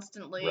 To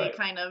constantly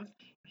kind of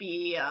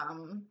be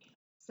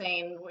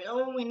saying,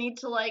 oh, we need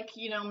to, like,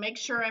 you know, make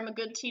sure I'm a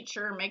good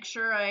teacher, make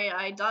sure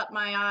I dot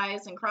my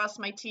I's and cross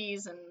my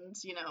T's, and,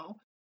 you know,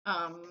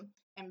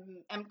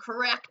 am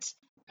correct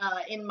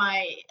in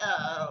my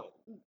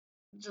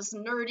just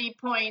nerdy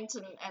point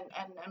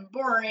and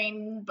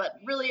boring, but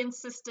really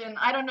insistent.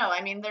 I don't know.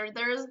 I mean, there's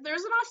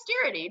an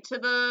austerity to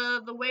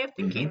the way of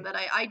thinking that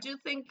I do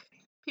think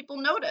people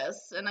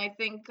notice, and I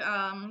think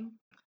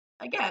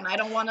again, I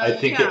don't want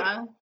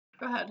to.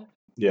 Go ahead.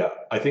 Yeah,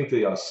 I think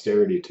the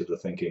austerity to the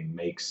thinking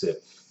makes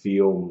it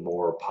feel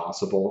more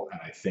possible, and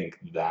I think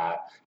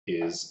that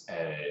is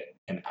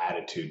an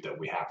attitude that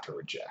we have to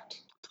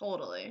reject.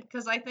 Totally,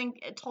 because I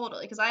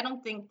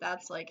don't think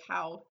that's like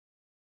how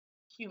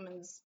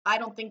humans. I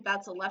don't think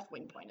that's a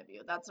left-wing point of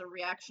view. That's a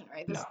reaction,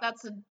 right?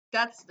 That's a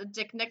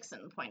Dick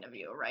Nixon point of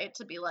view, right?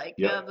 To be like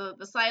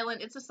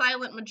it's a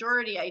silent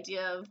majority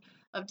idea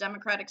of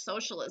democratic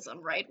socialism,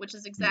 right? Which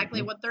is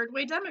exactly what third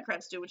way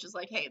Democrats do, which is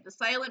like, hey, the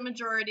silent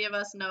majority of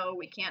us know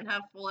we can't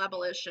have full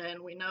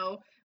abolition. We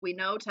know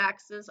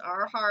taxes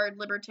are hard,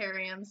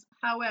 libertarians.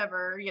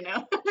 However, you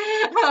know,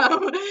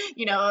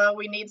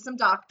 we need some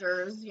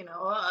doctors, you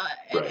know,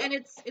 and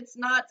it's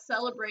not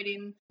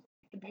celebrating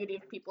the beauty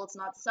of people. It's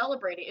not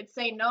celebrating. It's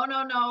saying no,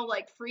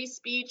 like, free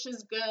speech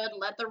is good.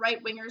 Let the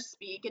right wingers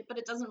speak. But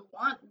it doesn't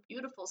want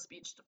beautiful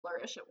speech to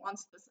flourish. It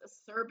wants this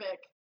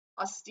acerbic,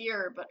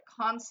 austere, but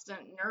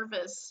constant,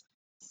 nervous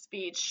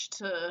speech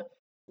to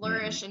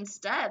flourish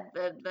instead.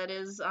 That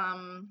is,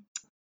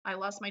 I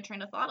lost my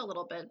train of thought a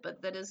little bit,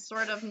 but that is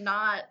sort of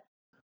not.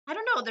 I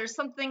don't know. There's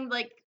something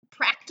like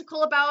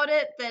practical about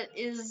it that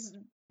is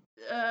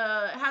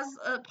has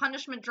a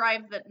punishment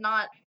drive that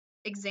not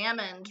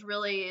examined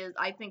really is,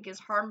 I think, is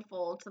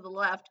harmful to the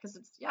left, because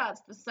it's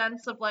the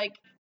sense of like,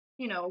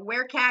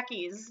 wear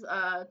khakis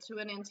to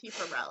an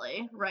Antifa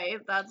rally,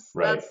 right? That's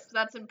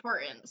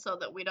important so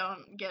that we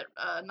don't get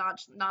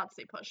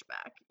Nazi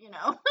pushback,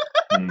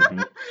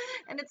 Mm-hmm.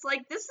 And it's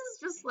like, this is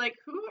just like,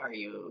 who are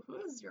you? Who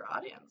is your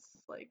audience?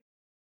 Like,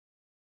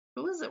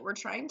 who is it we're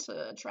trying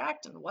to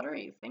attract, and what are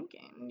you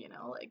thinking?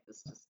 Like,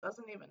 this just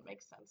doesn't even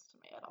make sense to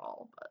me at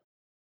all. But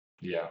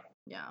yeah.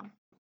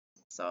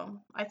 So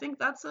I think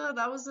that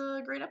was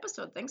a great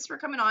episode. Thanks for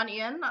coming on,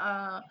 Ian.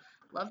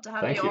 Love to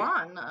have Thank you you.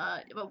 on.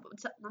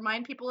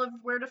 Remind people of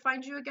where to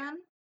find you again.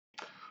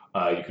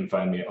 You can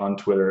find me on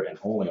Twitter, and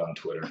only on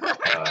Twitter.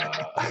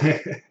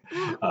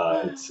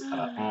 It's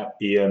at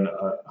Ian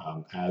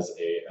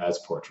as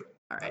portrait.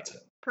 All right. That's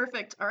it.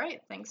 Perfect. All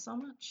right. Thanks so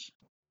much.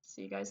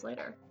 See you guys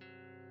later.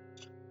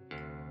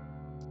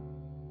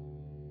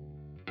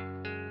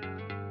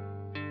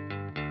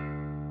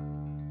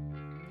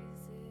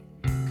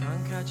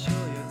 Can't catch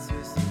all your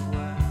twisted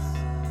words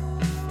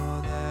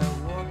before they're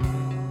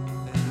walking.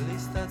 At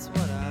least that's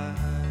what I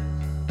heard.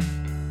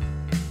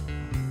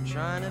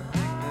 Trying to pick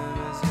them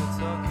as you're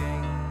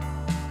talking,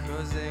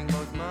 causing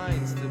both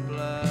minds to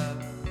blur.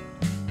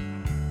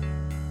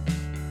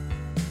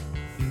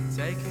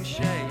 Taking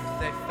shape,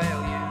 they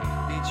fail you,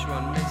 each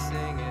one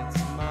missing its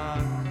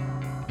mark.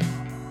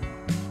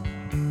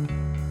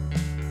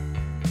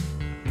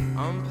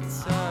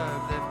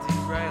 Unperturbed, they've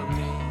derailed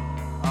me.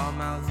 Our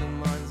mouths and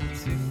minds are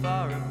too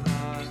far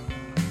apart.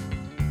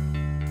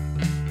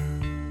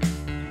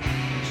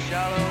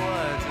 Shallow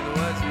words are the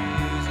words we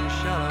use, and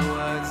shallow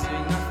words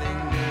mean nothing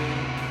new.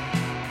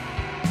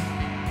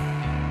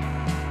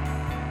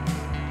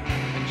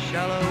 And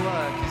shallow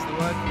work is the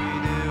work we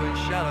do, and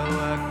shallow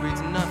work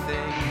breeds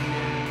nothing new.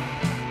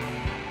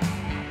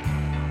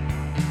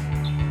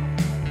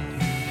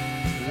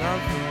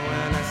 Love them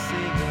when I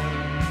see them,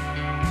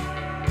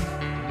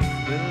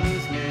 will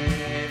lose me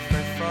if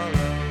they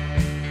follow.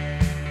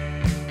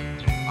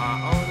 I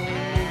only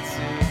need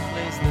to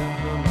please them,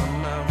 but my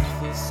mouth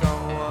feels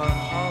somewhat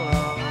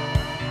hollow.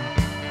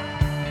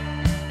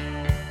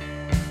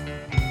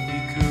 We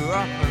grew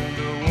up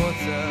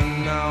underwater,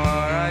 now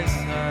our eyes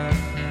hurt.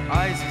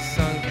 Eyes are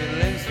sunken,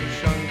 limbs were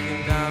shrunken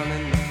down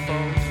in the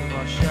folds of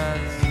our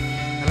shirts.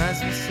 And as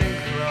we sink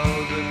low,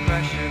 the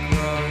pressure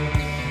grows.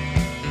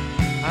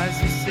 As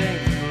we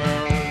sink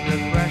low, the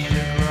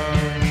pressure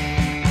grows.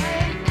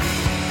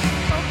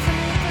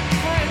 Opening the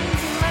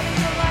curtains and letting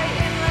the light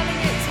in, letting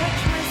it touch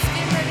my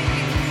skin, letting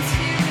it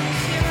consume and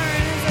shimmer.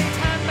 And as I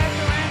turn back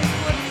around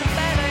towards the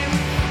bed, I am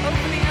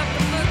opening up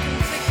the book and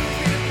flicking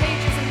through the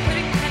pages and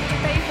putting pen to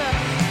paper.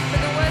 But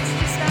the words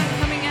just aren't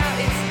coming out.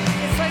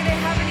 It's like they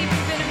haven't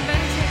even been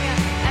invented yet.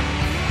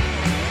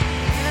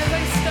 And as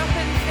I stop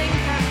and think,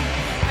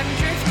 I'm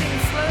drifting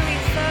slowly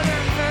further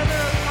and further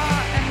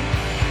apart. And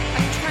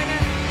I'm trying to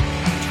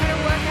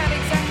work out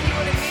exactly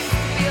what it means to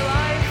be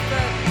alive,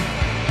 but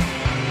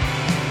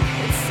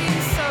it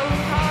seems so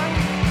hard.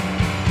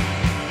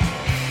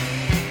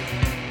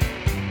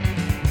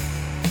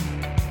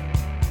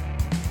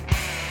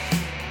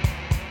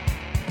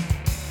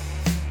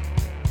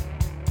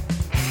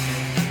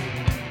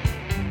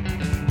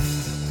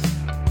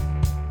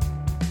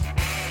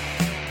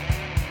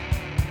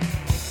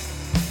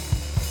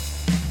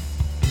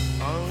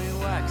 Only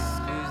wax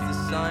screws the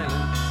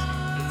silence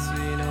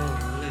between all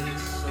the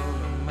lips, so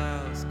my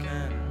mouths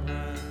can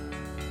run.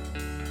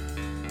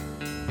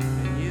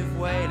 And you've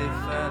waited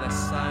for the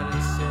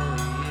silence all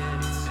year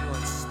to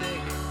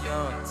unstick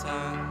your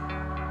tongue.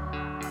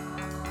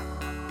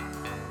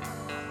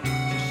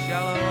 'Cause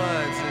shallow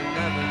words are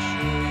never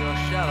true, your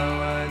shallow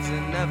words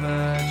are never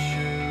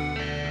true.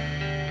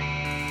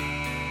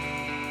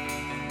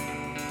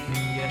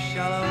 Yeah,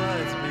 shallow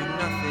words breed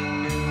nothing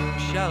new,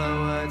 shallow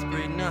words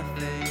breed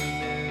nothing new.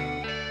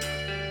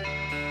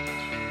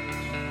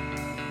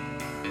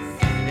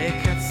 It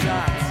cuts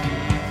our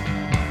teeth,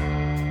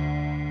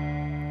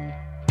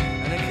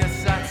 and it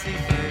cuts our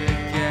teeth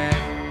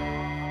again,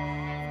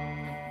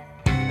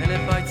 and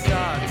it bites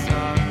our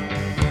tongue,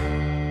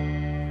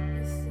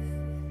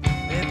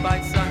 it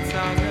bites our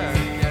tongue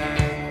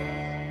again,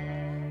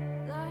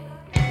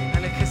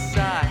 and it cuts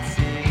our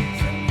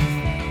teeth,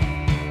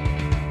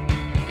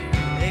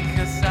 it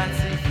cuts our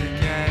teeth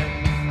again,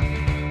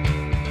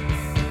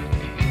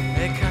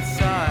 it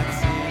cuts our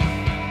teeth.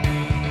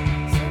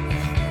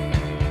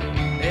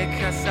 It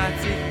cuts our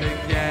teeth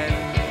again.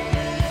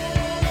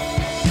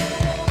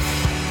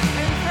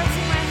 I'm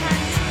pressing my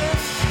hand to the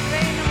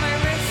vein on my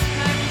wrist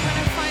and I'm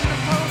trying to find the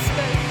pulse,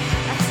 but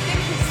I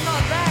think it's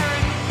not there.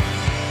 And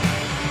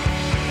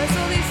there's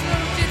all these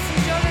little jits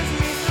and jotters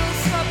and these little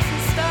stops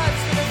and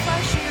starts that are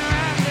flashing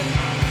around. And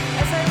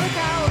as I look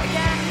out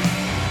again,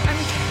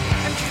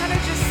 I'm trying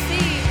to just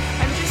see.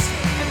 I'm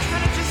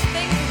trying to just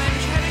think, and I'm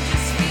trying to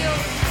just feel.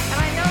 And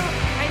I know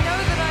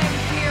that I'm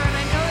here and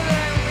I know that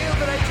I'm real,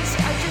 but I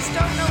just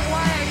don't know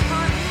why.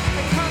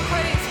 I can't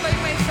quite explain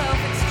myself.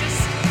 It's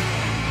just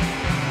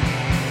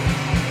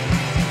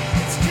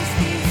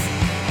these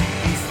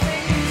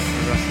things.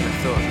 I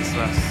thought of this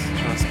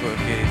last transport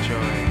of giddy joy,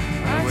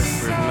 and a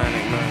whisper of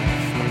manic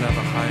mirth from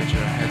another hydra,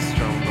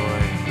 headstrong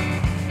boy.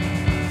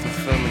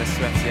 Fulfillment of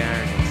sweaty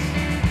arrogance,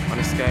 on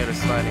a scale of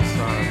sliding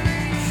sorrows,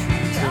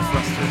 to a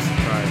fluster of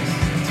surprise,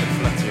 to a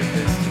flutter of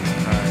distant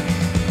cries.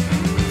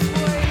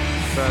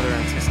 Further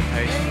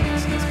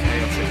anticipations in this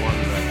chaotic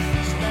wonder,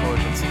 so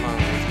hold your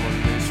tongue with one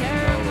loose and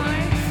lower.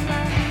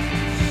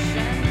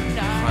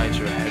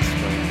 Hydra,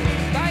 headstrong boy.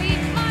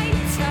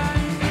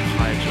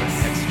 Hydra,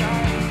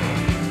 headstrong boy.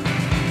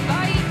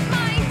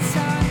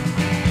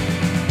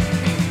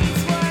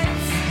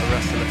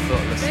 A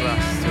thoughtless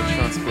lust to a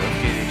transport of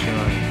giddy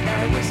joy,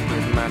 and a whisper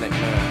of manic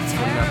mirth to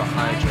another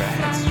hydra,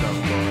 headstrong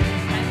boy.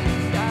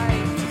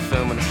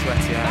 Fulfillment of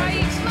sweaty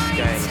arrogance and a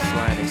scale of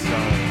sliding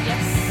sorrow,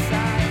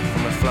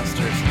 from a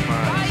fluster of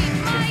surprise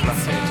to a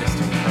flutter of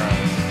distant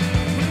cries.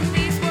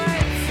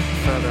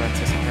 Further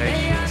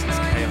anticipation is this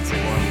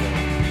chaotic wonder,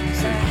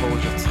 so hold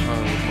your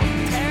tongue with one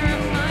loose from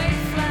nowhere.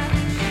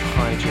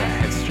 Hydra,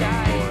 headstrong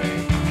boy.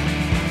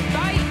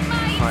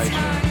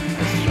 Hydra.